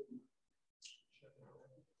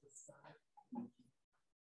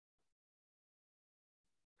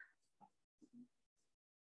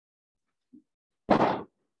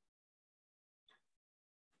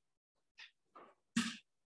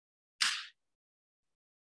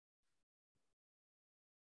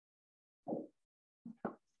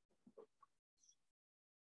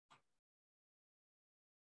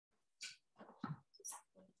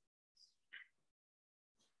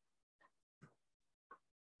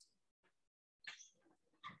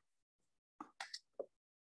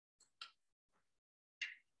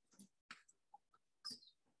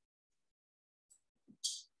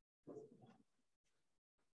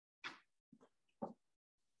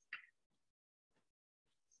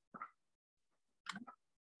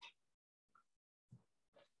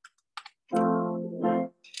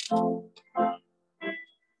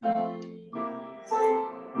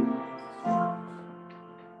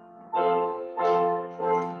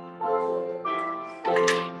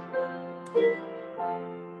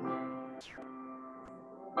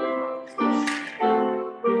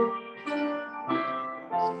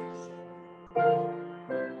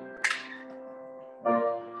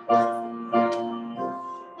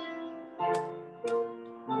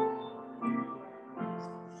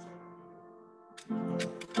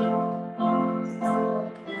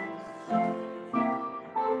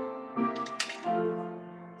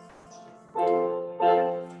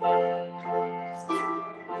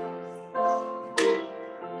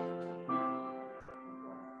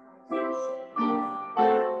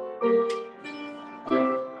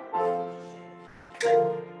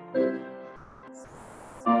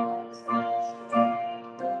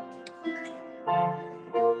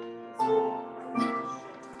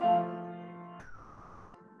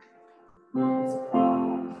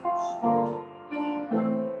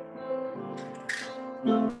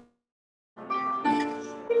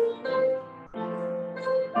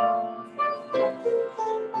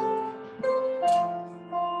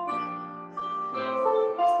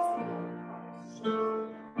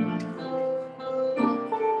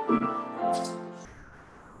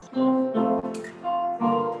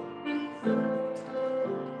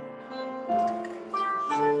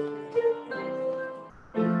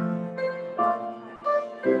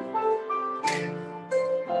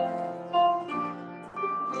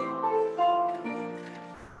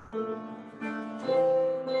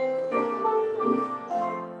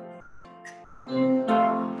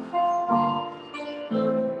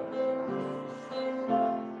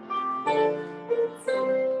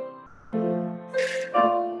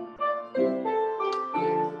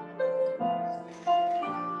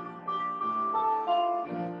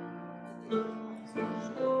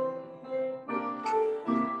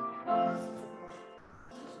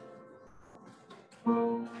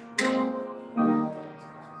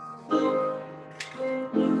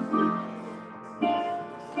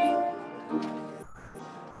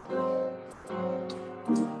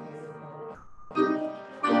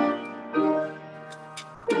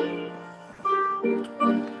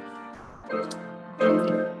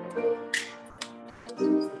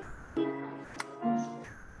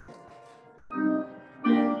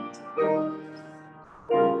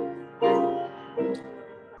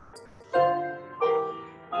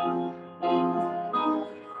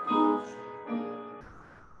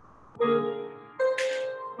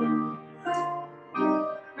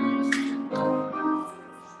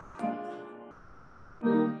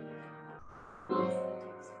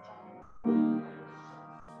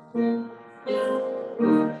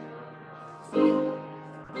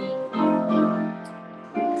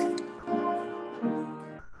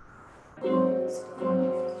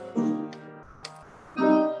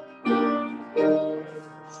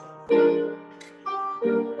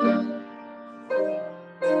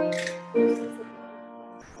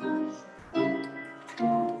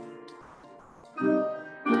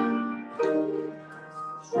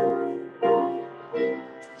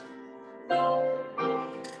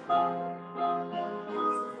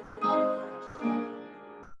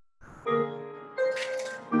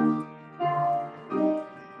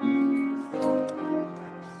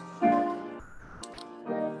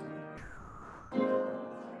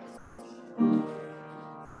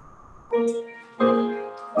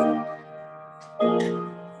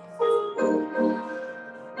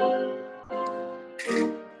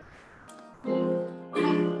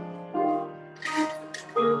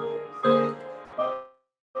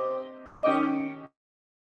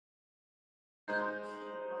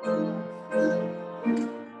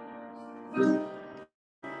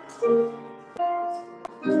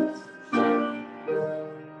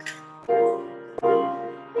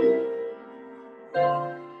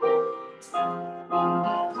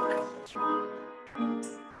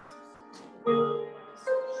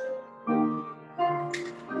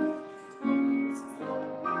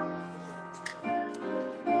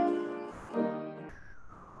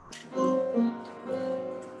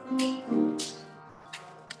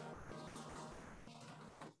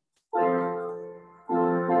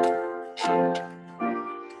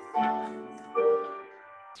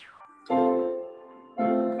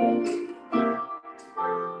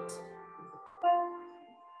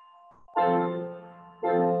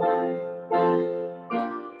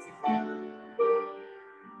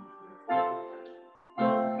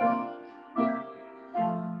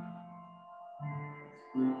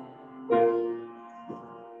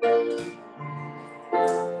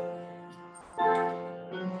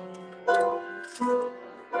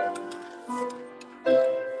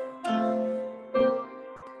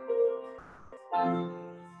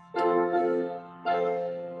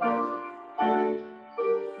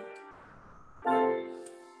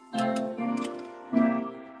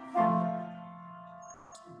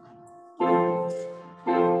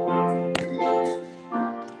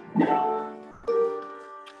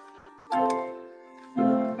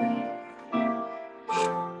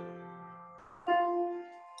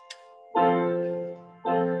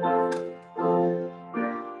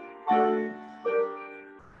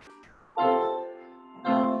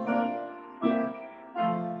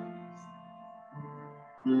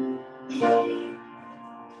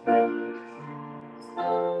 Now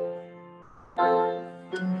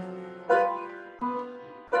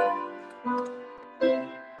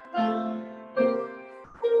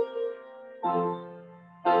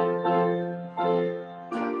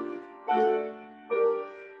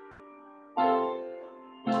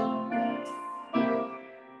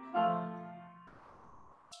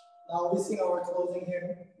we sing our closing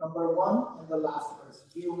hymn, number 1 and the last verse.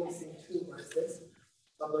 We will sing 2 verses,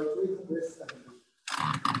 number 370.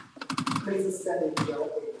 Please stand if you are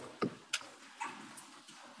able.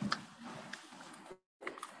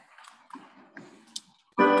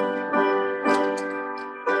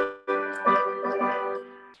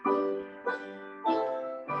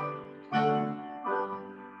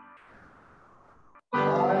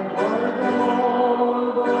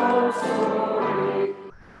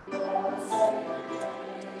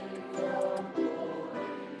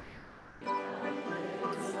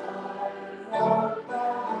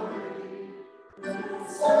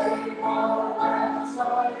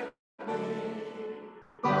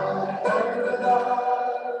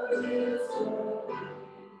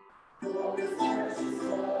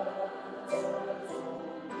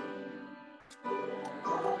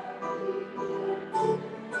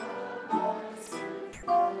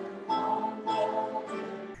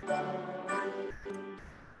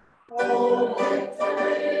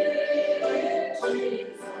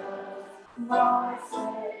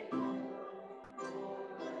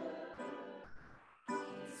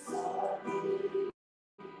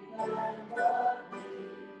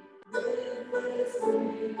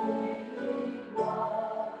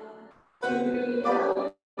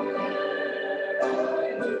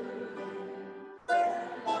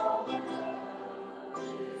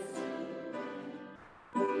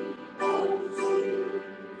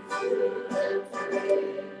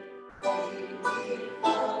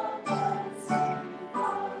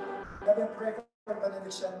 Let me pray for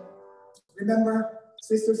benediction. Remember,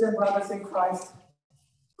 sisters and brothers in Christ,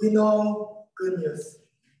 we know good news.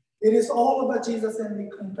 It is all about Jesus, and we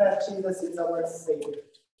confess Jesus is our Savior.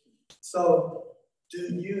 So, do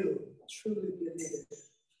you truly believe it?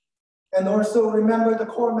 And also remember the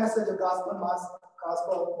core message of Gospel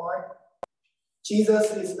of Mark.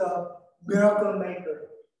 Jesus is the miracle maker.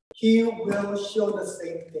 He will show the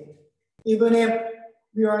same thing. Even if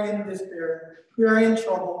we are in despair, we are in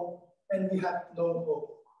trouble, and we have no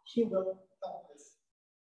hope, He will help us.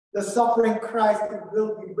 The suffering Christ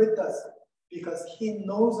will be with us because He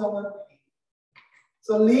knows our pain.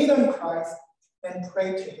 So lean on Christ and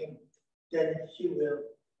pray to Him, then He will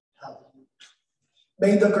help you.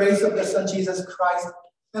 May the grace of the Son Jesus Christ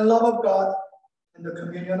and love of God and the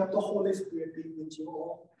communion of the Holy Spirit be with you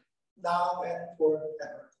all, now and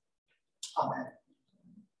forever. Amen.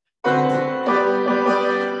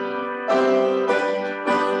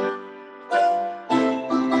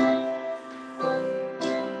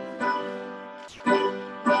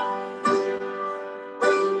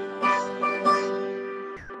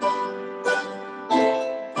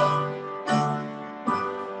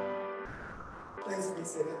 Please be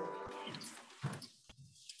seated.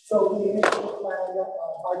 So we initially planned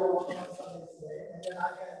Bible working on Sunday today, and then I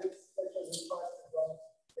had this special request from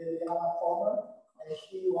Liliana Palmer, and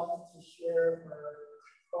she wanted to share her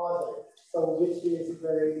project, so which is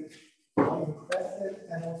very impressive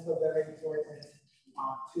and also very important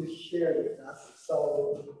to share with us. So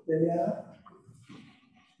Liliana.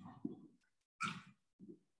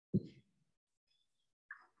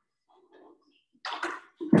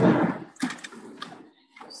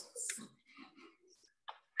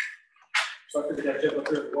 So I figured I'd jump up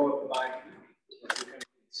here and go with my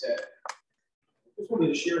said. I just wanted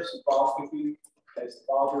to share some thoughts with you as the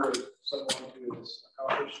father of someone who has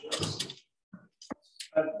accomplished this.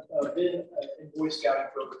 I've been in Boy Scouting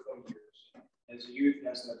for over 20 years, as a youth and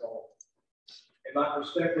as an adult. And my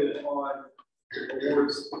perspective on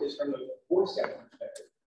awards is from the Boy Scouting perspective.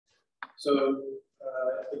 So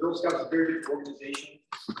the Girl Scouts is a very different organization,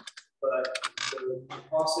 but the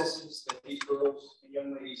processes that these girls and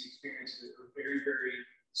young ladies experience are very, very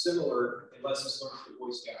similar in lessons learned for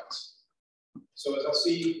Boy Scouts. So as I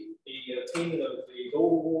see the attainment of the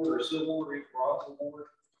gold award or silver or bronze award,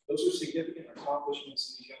 those are significant accomplishments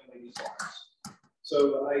in these young ladies' lives.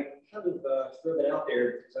 So I kind of throw that out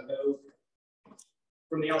there because I know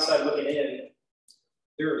from the outside looking in,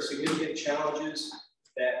 there are significant challenges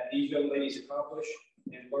that these young ladies accomplish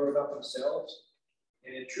and learn about themselves.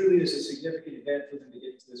 And it truly is a significant event for them to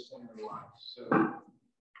get to this point in their lives. So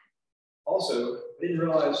also, I didn't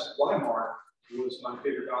realize why Mark was my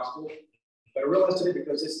favorite gospel, but I realized today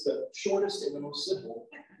because it's the shortest and the most simple.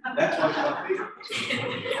 That's why it's my favorite. So,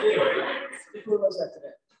 anyway, I didn't realize that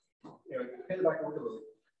today. it back over to Lily.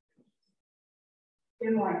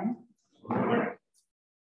 Good morning.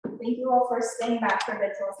 Thank you all for staying back for a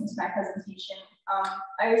bit to listen to my presentation.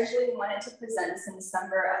 I originally wanted to present this in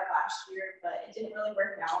December of last year, but it didn't really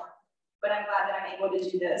work out. But I'm glad that I'm able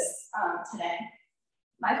to do this today.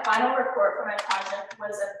 My final report for my project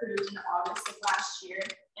was approved in August of last year,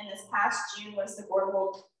 and this past June was the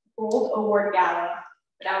Gold Award Gala,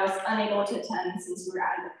 but I was unable to attend since we were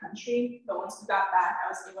out of the country. But once we got back, I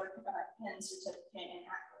was able to pick up my pin, certificate, and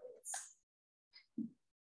accolades.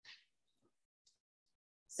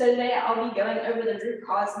 So today I'll be going over the root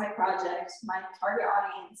cause of my project, my target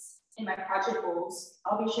audience, and my project goals.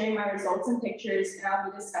 I'll be sharing my results and pictures, and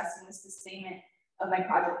I'll be discussing the sustainment of my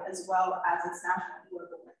project as well as its national and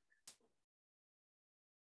global link.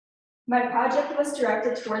 My project was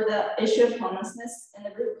directed toward the issue of homelessness, and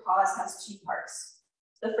the root cause has two parts.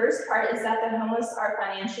 The first part is that the homeless are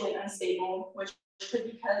financially unstable, which could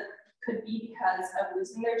be because of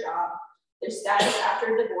losing their job, their status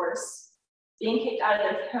after divorce, being kicked out of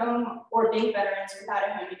their home, or being veterans without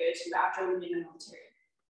a home to go to after leaving the military.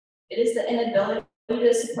 It is the inability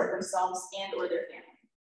to support themselves and or their family.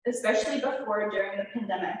 Especially before during the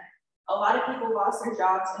pandemic, a lot of people lost their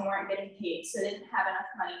jobs and weren't getting paid, so they didn't have enough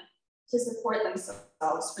money to support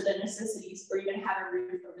themselves for their necessities or even have a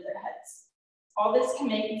roof over their heads. All this can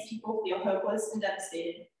make these people feel hopeless and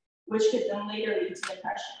devastated, which could then later lead to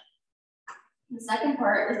depression. The second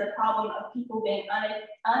part is the problem of people being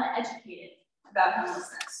uneducated about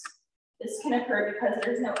homelessness. This can occur because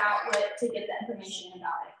there's no outlet to get the information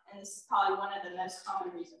about it, and this is probably one of the most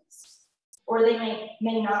common reasons. Or they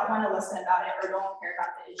may not want to listen about it or don't care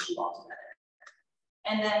about the issue altogether.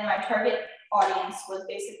 And then my target audience was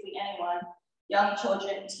basically anyone, young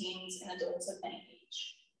children, teens, and adults of any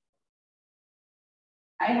age.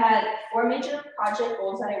 I had 4 major project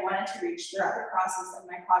goals that I wanted to reach throughout the process of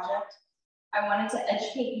my project. I wanted to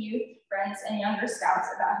educate youth, friends, and younger scouts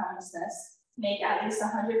about homelessness, make at least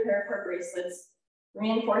 100 paracord bracelets,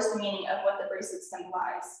 reinforce the meaning of what the bracelets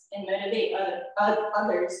symbolize, and motivate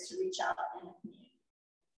others to reach out in the community.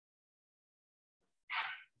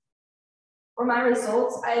 For my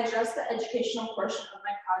results, I addressed the educational portion of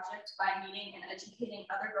my project by meeting and educating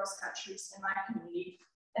other Girl Scout troops in my community,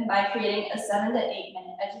 and by creating a 7 to 8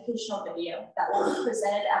 minute educational video that will be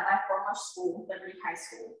presented at my former school, Liberty High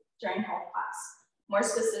School, during health class, more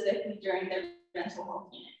specifically during their mental health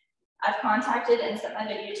unit. I've contacted and sent my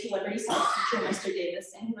video to Liberty's health teacher, Mr.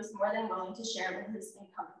 Davis, and he was more than willing to share with his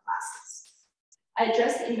incoming classes. I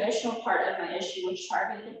addressed the emotional part of my issue, which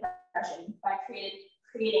targeted depression, by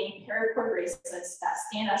creating paracord bracelets that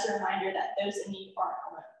stand as a reminder that those in need aren't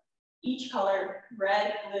alone. Each color,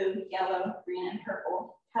 red, blue, yellow, green, and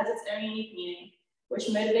purple, has its own unique meaning, which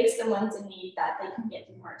motivates the ones in need that they can get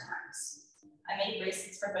through hard times. I made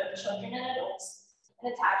bracelets for both children and adults,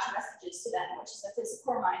 and attach messages to them, which is a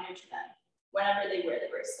physical reminder to them whenever they wear the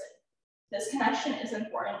bracelet. This connection is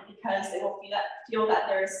important because they will feel that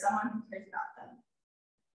there is someone who cares about them.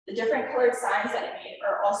 The different colored signs that I made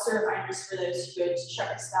are also reminders for those who go to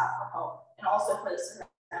Shepherd Staff for help, and also for the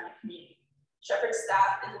surrounding community. Shepherd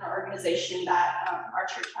Staff is an organization that our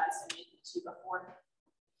church has donated to before,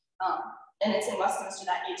 and it's in Westminster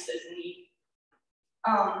that aids those in need.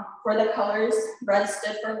 For the colors, red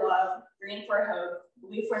stood for love, green for hope,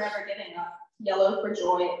 blue for never giving up, yellow for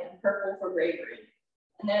joy, and purple for bravery.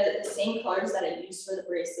 And they're the same colors that I used for the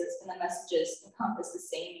bracelets, and the messages encompass the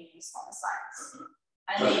same meanings on the signs.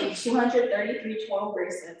 I made 233 total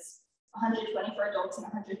bracelets, 120 for adults and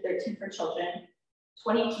 113 for children,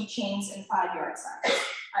 20 keychains, and 5 yard signs.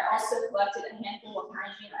 I also collected a handful of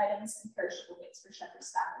hygiene items and perishable goods for Shepherd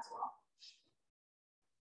Staff as well.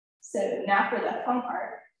 So now for the fun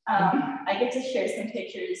part, I get to share some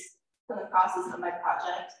pictures from the process of my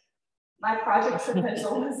project. My project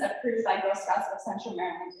proposal was approved by Girl Scouts of Central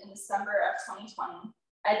Maryland in December of 2020.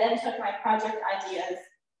 I then took my project ideas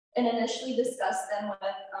and initially discussed them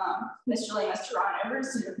with Ms. Julie and Mr. Ron over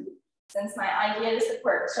Zoom, since my idea to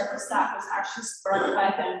support Shepherd Staff was actually sparked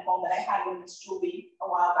by a phone call that I had with Ms. Julie a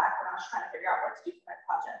while back when I was trying to figure out what to do for my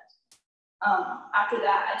project. After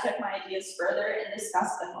that, I took my ideas further and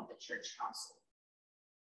discussed them with the church council.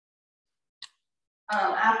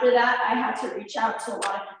 After that, I had to reach out to a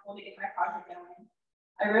lot of people to get my project going.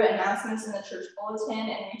 I wrote announcements in the church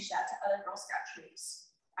bulletin and reached out to other Girl Scout troops.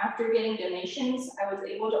 After getting donations, I was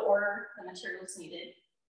able to order the materials needed.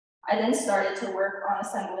 I then started to work on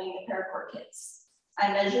assembling the paracord kits.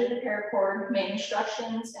 I measured the paracord, made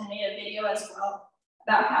instructions, and made a video as well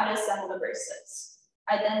about how to assemble the bracelets.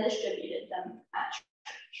 I then distributed them at church.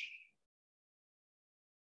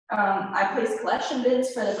 I placed collection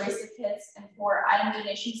bins for the bracelet kits and for item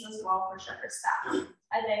donations as well for Shepherd staff.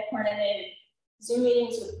 I then coordinated Zoom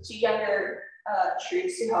meetings with 2 younger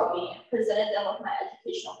troops who helped me and presented them with my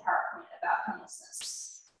educational PowerPoint about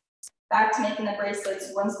homelessness. Back to making the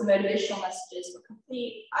bracelets, once the motivational messages were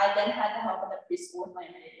complete, I then had to help in the preschool with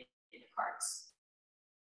laminated cards.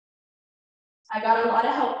 I got a lot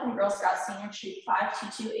of help from Girl Scouts Senior Troop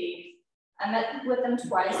 5228. I met with them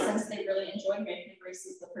twice since they really enjoyed making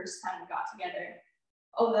bracelets the first time we got together.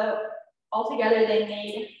 Although altogether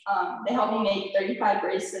they helped me make 35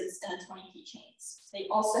 bracelets and 20 keychains. They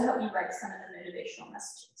also helped me write some of the motivational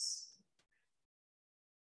messages.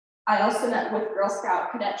 I also met with Girl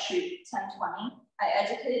Scout Cadet Troop 1020. I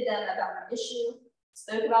educated them about my issue,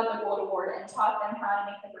 spoke about the Gold Award, and taught them how to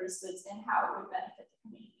make the bracelets and how it would benefit the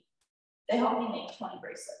community. They helped me make 20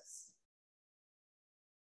 bracelets.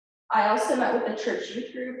 I also met with the church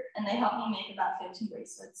youth group, and they helped me make about 15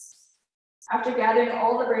 bracelets. After gathering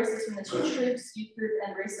all the bracelets from the 2 troops, youth group,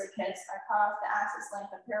 and bracelet kits, I cut off the axis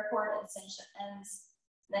length of paracord and cinched the ends.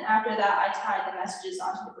 Then after that, I tied the messages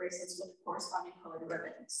onto the bracelets with corresponding colored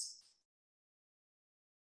ribbons.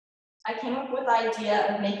 I came up with the idea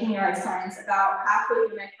of making yard signs about halfway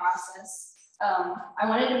through my process. I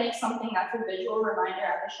wanted to make something that's a visual reminder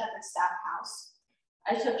at the Shepherd Staff House.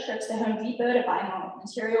 I took trips to Home Depot to buy more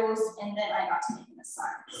materials, and then I got to making the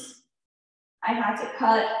signs. I had to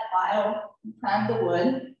cut, file, and prime the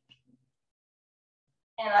wood,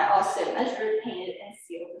 and I also measured, painted, and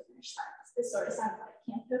sealed the finished signs. This sort of sounds like I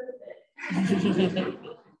can't cope with it.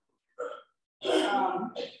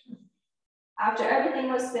 After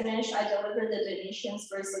everything was finished, I delivered the donations,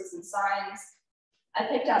 bracelets, and signs. I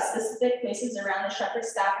picked out specific places around the Shepherd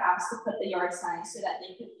Staff House to put the yard signs so that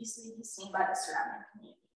they could easily be seen by the surrounding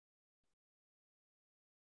community.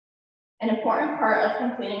 An important part of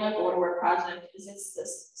completing a Gold Award project is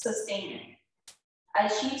its sustainment. I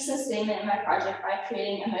achieved sustainment in my project by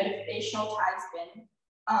creating a motivational tags bin,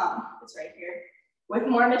 it's right here, with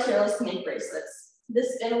more materials to make bracelets.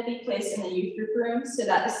 This bin will be placed in the youth group room so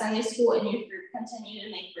that the Sunday school and youth group continue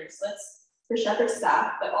to make bracelets for Shepherd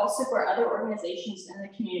staff, but also for other organizations in the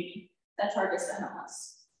community that targets the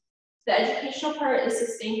homeless. The educational part is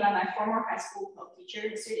sustained by my former high school health teacher,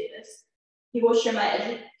 Mr. Davis. He will share my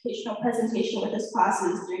educational presentation with his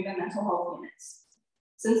classes during the mental health units.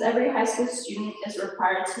 Since every high school student is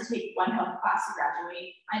required to take 1 health class to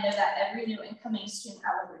graduate, I know that every new incoming student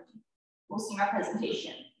at Liberty will see my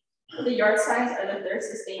presentation. The yard signs are the 3rd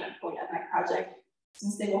sustainment point of my project,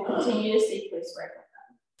 since they will continue to stay placed where I put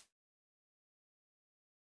them.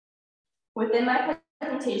 Within my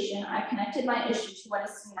presentation, I connected my issue to what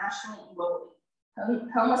is seen nationally and globally.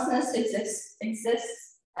 Homelessness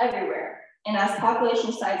exists everywhere, and as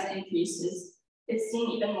population size increases, it's seen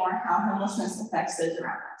even more how homelessness affects those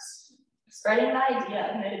around us. Spreading the idea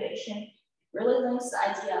of motivation really links the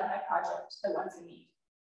idea of my project to the ones in need.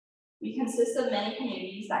 We consist of many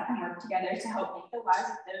communities that can work together to help make the lives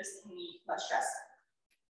of those in need less stressful.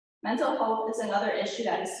 Mental health is another issue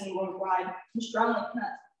that is seen worldwide and strongly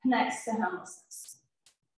connects to homelessness.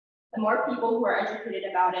 The more people who are educated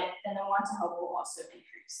about it, then the want to help will also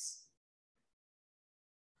increase.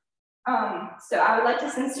 So I would like to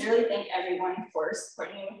sincerely thank everyone for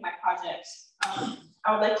supporting me with my project.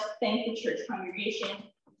 I would like to thank the church congregation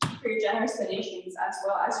for your generous donations, as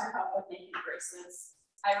well as your help with making bracelets.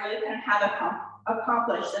 I really couldn't have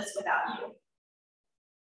accomplished this without you.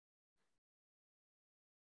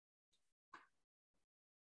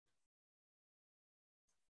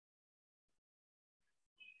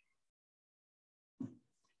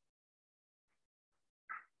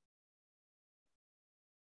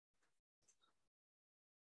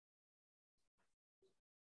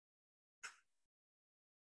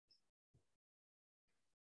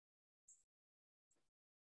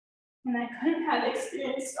 And I couldn't have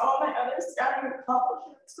experienced all my other scouting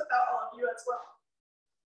accomplishments without all of you as well.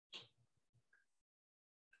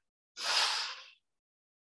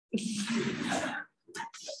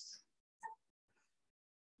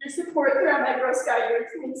 Your support throughout my Girl Scout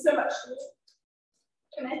years means so much to me,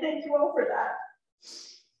 and I thank you all for that.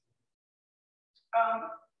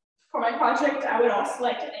 For my project, I would also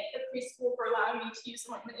like to thank the preschool for allowing me to use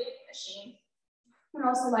the laminating machine. I'd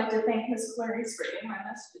also like to thank Ms. Clarice for getting my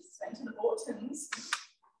messages sent to the bulletins.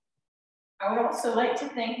 I would also like to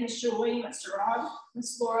thank Ms. Julie, Mr. Ron,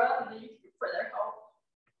 Ms. Laura, and the youth group for their help.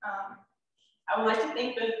 I would like to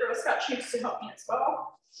thank the Girl Scout troops to help me as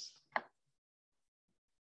well.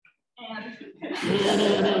 And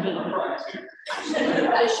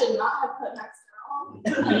I should not have put mascara on.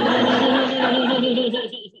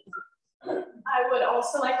 I would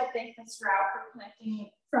also like to thank Ms. Rao for connecting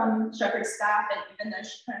me from Shepherd's staff, and even though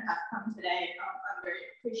she couldn't have come today, I'm very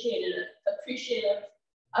appreciative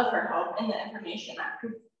of her help and the information that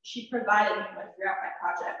she provided me with throughout my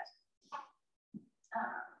project.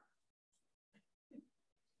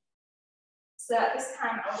 So at this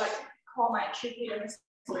time, I would like to call my troop leader, Ms.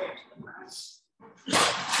 Lawyer, to the front.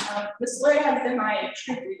 Ms. Lawyer has been my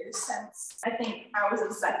troop leader since I think I was in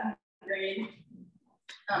 2nd grade.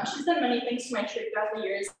 She's done many things for my troop throughout the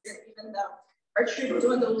years, and even though our troop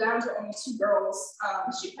dwindled down to only 2 girls,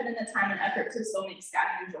 she put in the time and effort to still make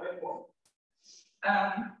scouting enjoyable.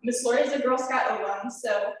 Ms. Lawyer is a Girl Scout alum,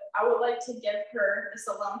 so I would like to give her this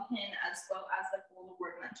alum pin as well as the Gold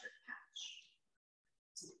Award Mentor patch.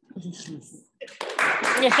 I'm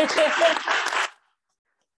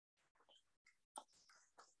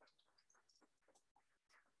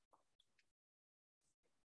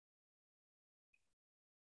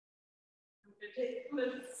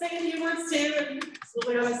going to say a few words too, and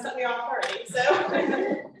Lily almost set me off already. So,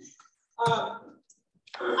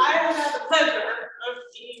 I have had the pleasure of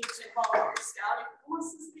being involved in Scouting almost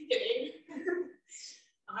since the beginning.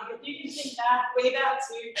 If you can think back, way back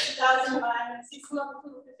to 2009, and see some of the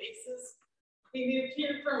familiar faces. We moved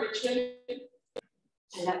here from Richmond,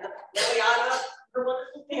 and had Liliana, her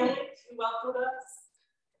wonderful family, who welcomed us.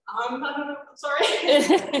 I don't know, I'm sorry.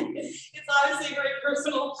 It's obviously very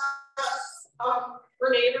personal for us.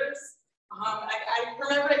 We're neighbors. I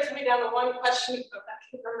remember it coming down to one question that I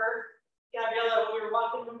can remember, Gabriella, when we were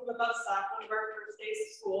walking home from the bus stop, one of our first days of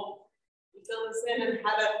school. We filled us in and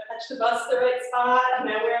how to catch the bus the right spot,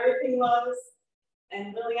 know where everything was.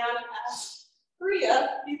 And Liliana asked,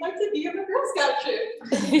 Maria, you'd like to be in the Girl Scout troop?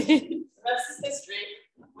 The rest is history.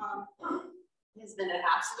 It has been an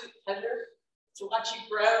absolute pleasure to watch you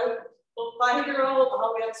grow, both 5-year-old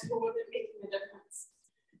all the way up to women, making a difference.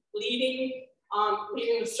 Leading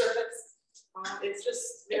the service, it's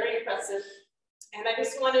just very impressive. And I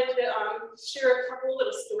just wanted to share a couple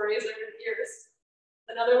little stories over the years.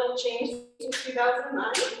 Another little change in 2009,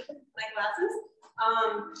 my glasses.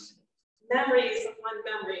 Memories upon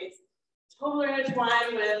memories, totally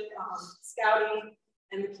intertwined with scouting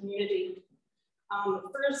and the community.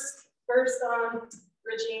 First,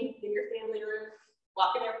 Regine, in your family room,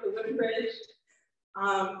 walking up the wooden bridge.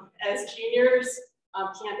 As juniors,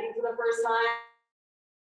 camping for the first time.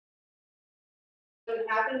 It didn't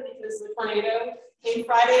happen because the tornado came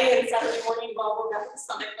Friday and Saturday morning while we got the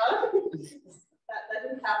stomach bug. that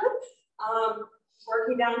didn't happen.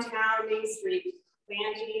 Working downtown Main Street,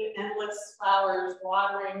 planting endless flowers,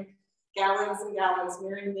 watering gallons and gallons,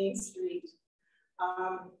 mirroring Main Street.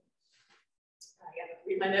 I gotta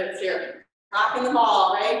read my notes here. Rocking the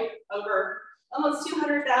ball, right? Over almost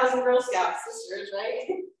 200,000 Girl Scout sisters, right?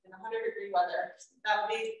 In 100-degree weather. That would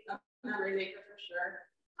be a memory maker for sure.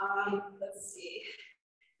 Let's see.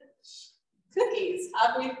 Cookies.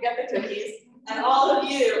 How can we forget the cookies? And all of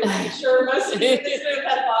you, I'm sure most of you in this room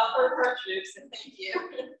had bought for our troops, and thank you.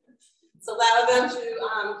 It's allowed them to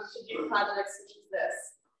do projects such as this.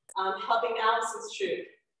 Helping Allison's troop,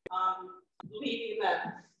 leading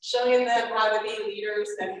them, showing them how to be leaders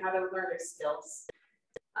and how to learn their skills.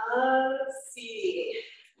 Let's see,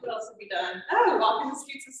 what else have we done? Oh, walking the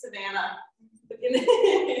streets of Savannah.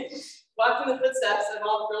 Walking the footsteps of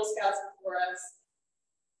all the Girl Scouts before us.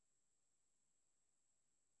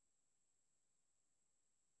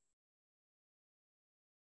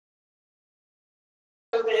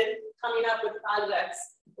 COVID, coming up with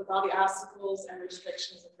projects with all the obstacles and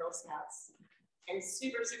restrictions of Girl Scouts. I'm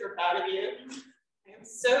super, super proud of you. I am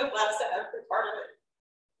so blessed to have been part of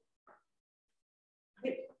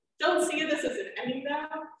it. I don't see this as an ending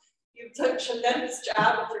though. You've done a tremendous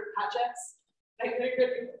job with your projects. I'm going to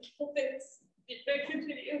hope things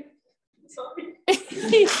continue. I'm sorry.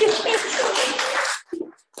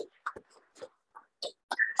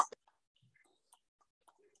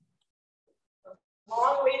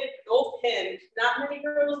 Long-awaited gold pin. Not many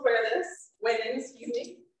girls wear this. Women, excuse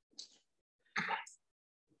me.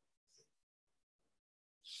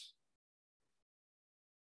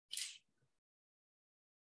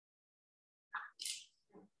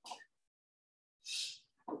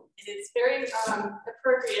 It's very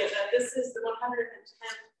appropriate that this is the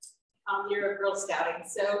 110th year of Girl Scouting.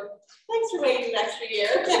 So thanks for waiting an extra year.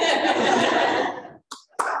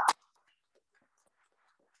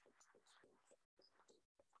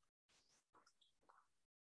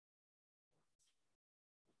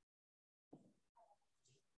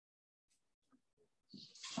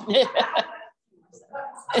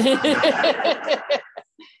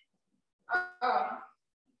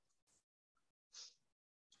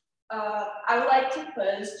 I would like to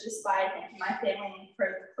close just by thanking my family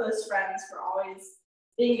and close friends for always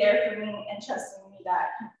being there for me and trusting me that I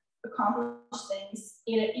can accomplish things,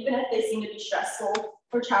 even if they seem to be stressful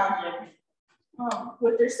or challenging.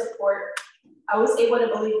 With their support, I was able to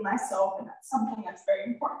believe in myself, and that's something that's very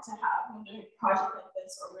important to have when doing a project like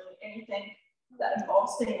this, or really anything that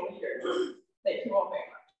involves being a leader. Thank you all very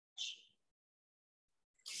much.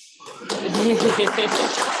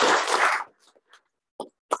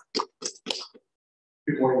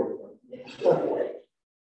 Good morning, everyone.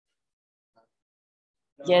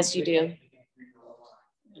 Yes, you do.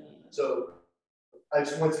 So I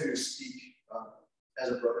just want to speak as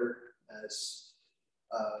a brother, there's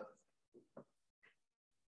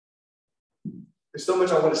so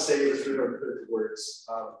much I want to say with the words.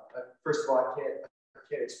 First of all, I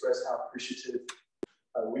can't express how appreciative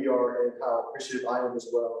we are and how appreciative I am as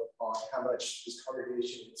well on how much this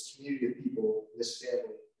congregation, this community of people, this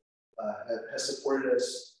family has supported us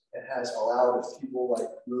and has allowed people like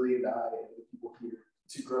Lily and I and the people here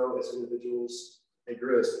to grow as individuals and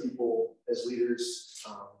grow as people, as leaders,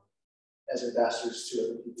 as ambassadors to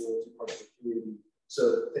other people, to parts of the community.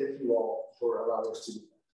 So thank you all for allowing us to do that.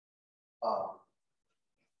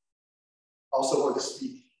 I also want to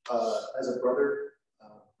speak as a brother.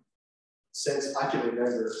 Since I can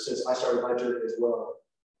remember, since I started my journey as well,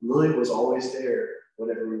 Lily was always there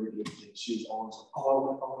whenever we were doing things. She was always like,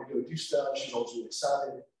 oh, I want to go do stuff. She was always really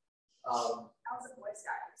excited. I was a Boy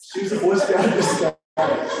Scout. She was a Boy Scout. I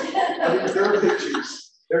mean, there are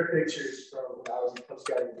pictures from when I was in Cub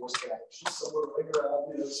Scout and Boy Scout. She's somewhere running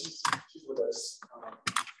around, she's with us.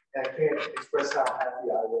 And I can't express how happy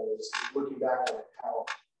I was looking back on how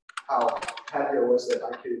happy I was that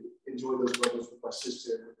I could enjoy those moments with my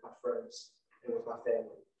sister, with my friends, and with my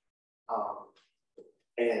family.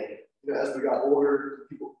 And as we got older,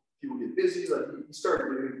 people get busy. Like you start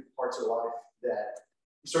doing parts of life that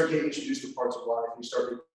you start getting introduced to parts of life. You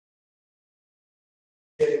start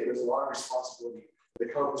getting there's a lot of responsibility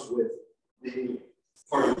that comes with being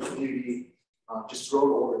part of the community, just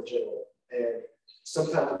throwing over in general. And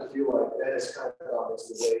sometimes I feel like that has kind of gone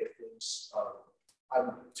into the way of things. I'm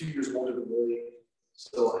 2 years older than Lily,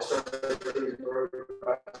 so I started getting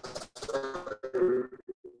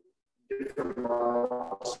different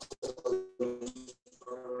miles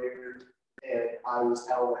earlier, and I was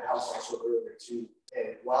out of the house also earlier too. And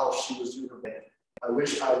while she was doing her band, I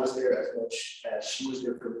wish I was there as much as she was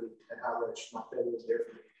there for me and how much my family was there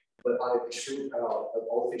for me. But I am extremely proud of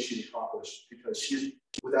all the things she's accomplished, because she,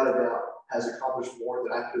 without a doubt, has accomplished more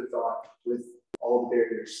than I could have thought with all the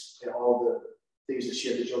barriers and all the things that she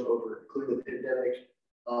had to jump over, including the pandemic,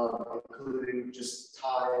 including just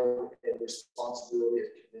time and responsibility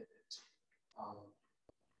and commitment.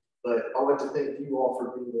 But I want to thank you all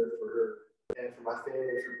for being there for her, and for my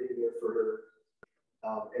family for being there for her,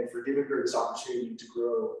 and for giving her this opportunity to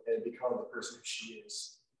grow and become the person who she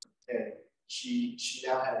is. And she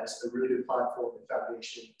now has a really good platform and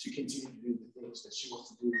foundation to continue to do the things that she wants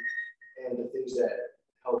to do and the things that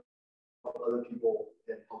help other people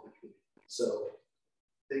and help the community. So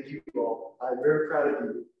thank you all. I'm very proud of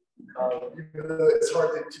you. Even though it's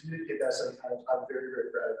hard to communicate that sometimes, I'm very,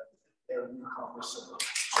 very proud of you. And you accomplished so much.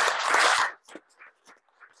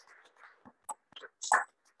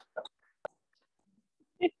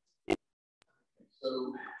 So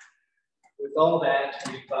with all that,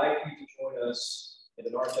 we invite you to join us in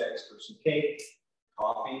the narthex for some cake,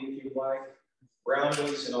 coffee if you'd like,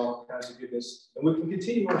 brownies, and all kinds of goodness. And we can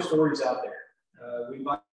continue our stories out there. We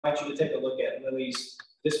invite you to take a look at Lily's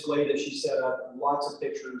display that she set up. Lots of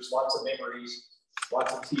pictures, lots of memories,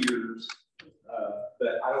 lots of tears.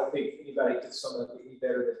 But I don't think anybody could sum up any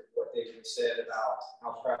better than what David said about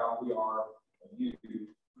how proud we are of you.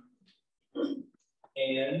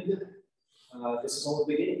 And this is only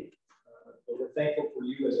the beginning. But we're thankful for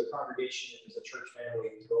you as a congregation and as a church family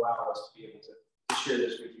to allow us to be able to share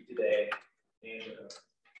this with you today. And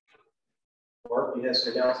Mark, you have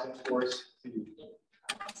some announcements for us?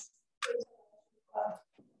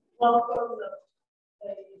 Welcome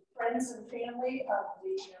the friends and family of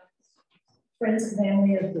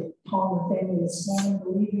the Palmer family this morning.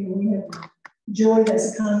 Believe me, we have enjoyed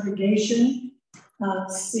as a congregation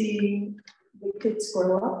seeing the kids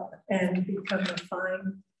grow up and become a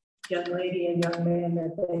fine young lady and young man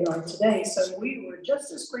that they are today. So we were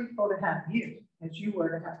just as grateful to have you as you were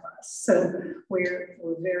to have us. So we're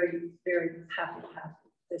very, very happy to have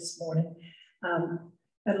you this morning.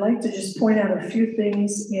 I'd like to just point out a few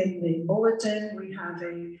things in the bulletin. We have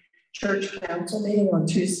a church council meeting on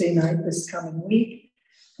Tuesday night this coming week,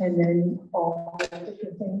 and then all the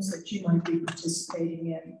different things that you might be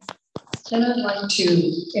participating in. Then I'd like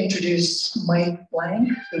to introduce Mike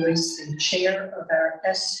Blank, who is the chair of our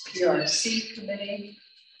SPRC committee.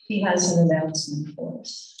 He has an announcement for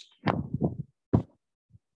us.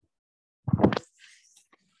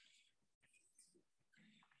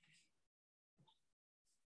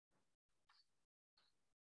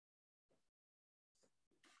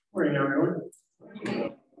 Morning, everyone.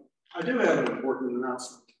 I do have an important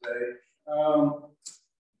announcement today.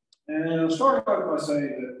 And I'll start off by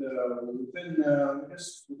saying that within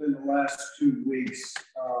the last 2 weeks,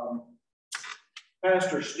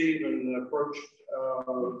 Pastor Stephen approached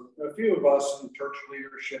a few of us in church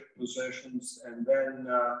leadership positions, and then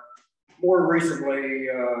more recently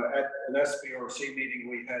at an SBRC meeting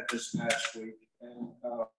we had this past week. And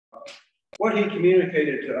what he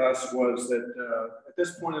communicated to us was that at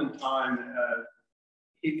this point in time,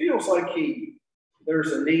 he feels like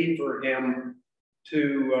there's a need for him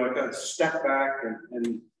to kind of step back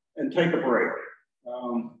and take a break.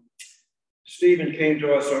 Stephen came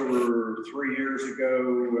to us over 3 years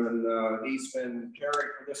ago, and he's been caring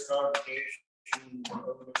for this congregation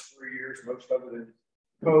over those 3 years, most of it in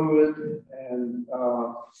COVID. And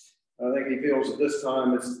I think he feels at this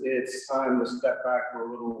time it's time to step back for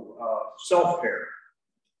a little self-care.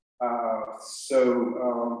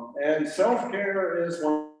 And self-care is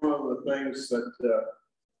one of the things that the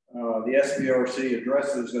SBRC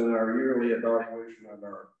addresses in our yearly evaluation of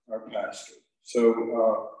our pastor.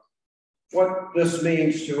 So what this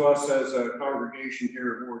means to us as a congregation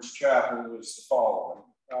here at Ward's Chapel is the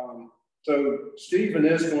following. So Stephen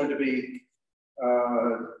is going to be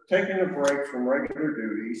taking a break from regular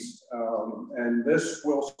duties, and this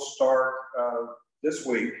will start this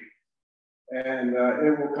week, and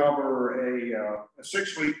it will cover a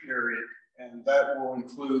 6-week period, and that will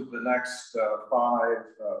include the next 5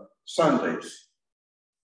 Sundays.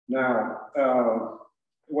 Now,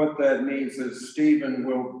 what that means is Stephen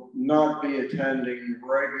will not be attending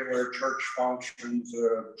regular church functions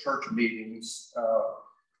or church meetings.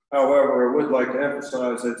 However, I would like to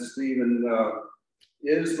emphasize that Stephen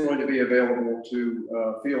is going to be available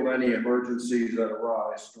to field any emergencies that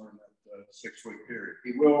arise during that 6-week period.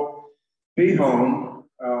 He will be home,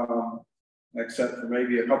 except for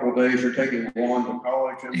maybe a couple of days you're taking Juan to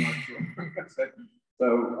college, I'm not sure. So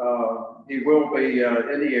he will be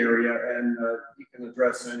in the area, and he can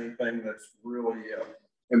address anything that's really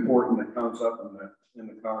important that comes up in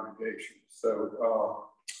the congregation. So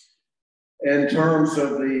in terms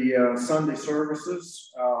of the Sunday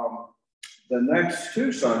services, the next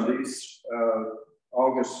 2 Sundays,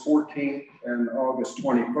 August 14th and August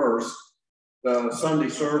 21st, the Sunday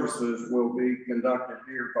services will be conducted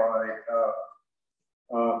here by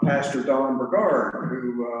Pastor Don Burgard,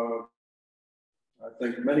 who I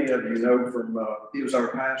think many of you know from, he was our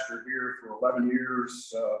pastor here for 11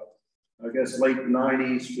 years, I guess late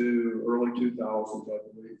 90s to early 2000s, I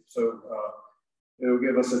believe. So it'll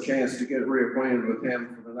give us a chance to get reacquainted with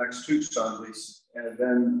him for the next 2 Sundays. And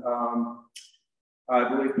then I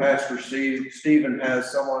believe Pastor Stephen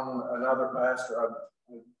has another pastor,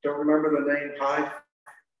 I don't remember the name,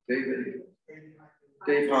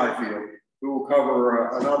 Dave Highfield, who will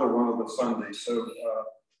cover another one of the Sundays. So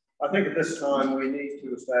I think at this time we need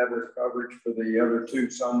to establish coverage for the other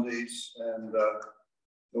 2 Sundays. And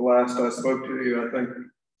the last I spoke to you, I think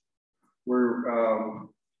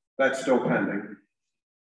that's still pending,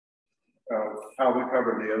 how we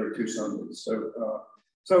cover the other 2 Sundays.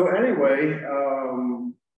 So anyway,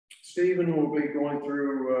 Stephen will be going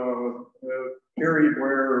through a period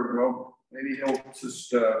where, well, maybe he'll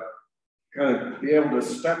just kind of be able to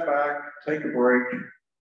step back, take a break.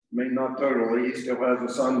 I mean, not totally. He still has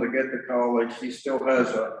a son to get to college. He still has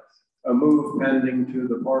a move pending to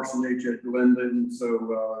the parsonage at Glendon, so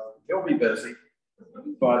he'll be busy.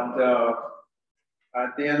 But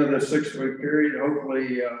at the end of the 6-week period, hopefully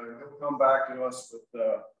he'll come back to us with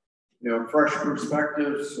fresh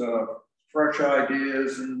perspectives, fresh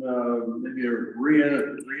ideas, and maybe a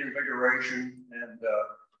reinvigoration. And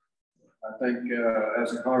I think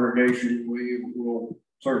as a congregation, we will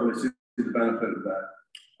certainly see the benefit of that.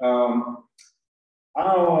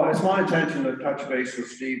 It's my intention to touch base with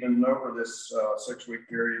Stephen over this 6-week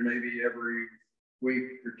period, maybe every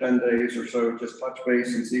week or 10 days or so, just touch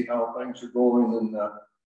base and see how things are going, and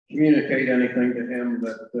communicate anything to him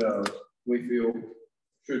that we feel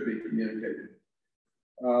should be communicated.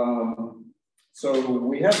 So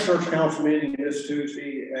we have a church council meeting this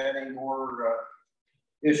Tuesday. Any more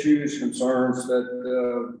issues, concerns that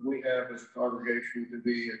we have as a congregation to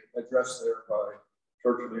be addressed there by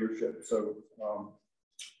church leadership. So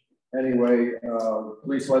anyway,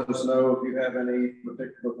 please let us know if you have any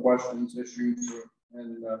particular questions, issues,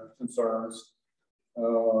 and concerns.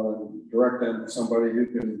 Direct them to somebody who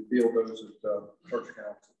can field those at church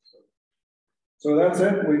council. So that's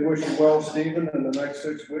it. We wish you well, Stephen, in the next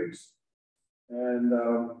 6 weeks. And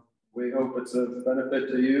we hope it's a benefit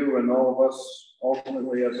to you and all of us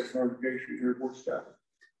ultimately as a congregation here at Board Staff.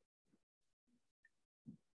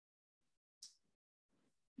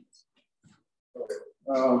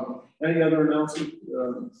 Any other announcement?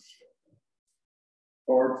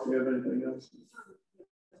 Barb, do you have anything else?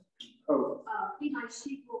 Oh. Be My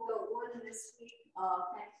Sheep will go one this week,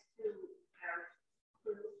 thanks to our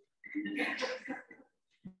crew.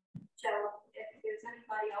 So if there's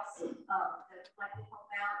anybody else that'd like to help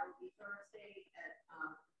out, it'll be Thursday at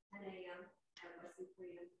 10 a.m. at Western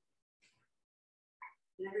Freedom.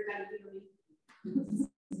 And everybody do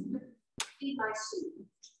Be My Sheep.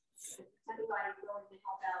 If anybody willing to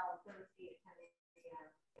help out on Thursday at 10 a.m.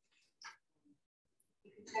 You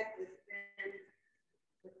can check with Ben,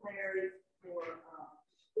 the Clary, for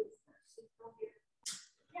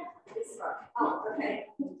yeah, it's oh, okay.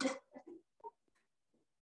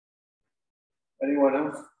 Anyone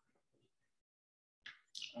else?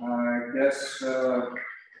 I guess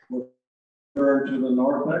we'll turn to the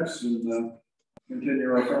narthex and continue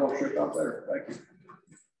our fellowship out there. Thank you.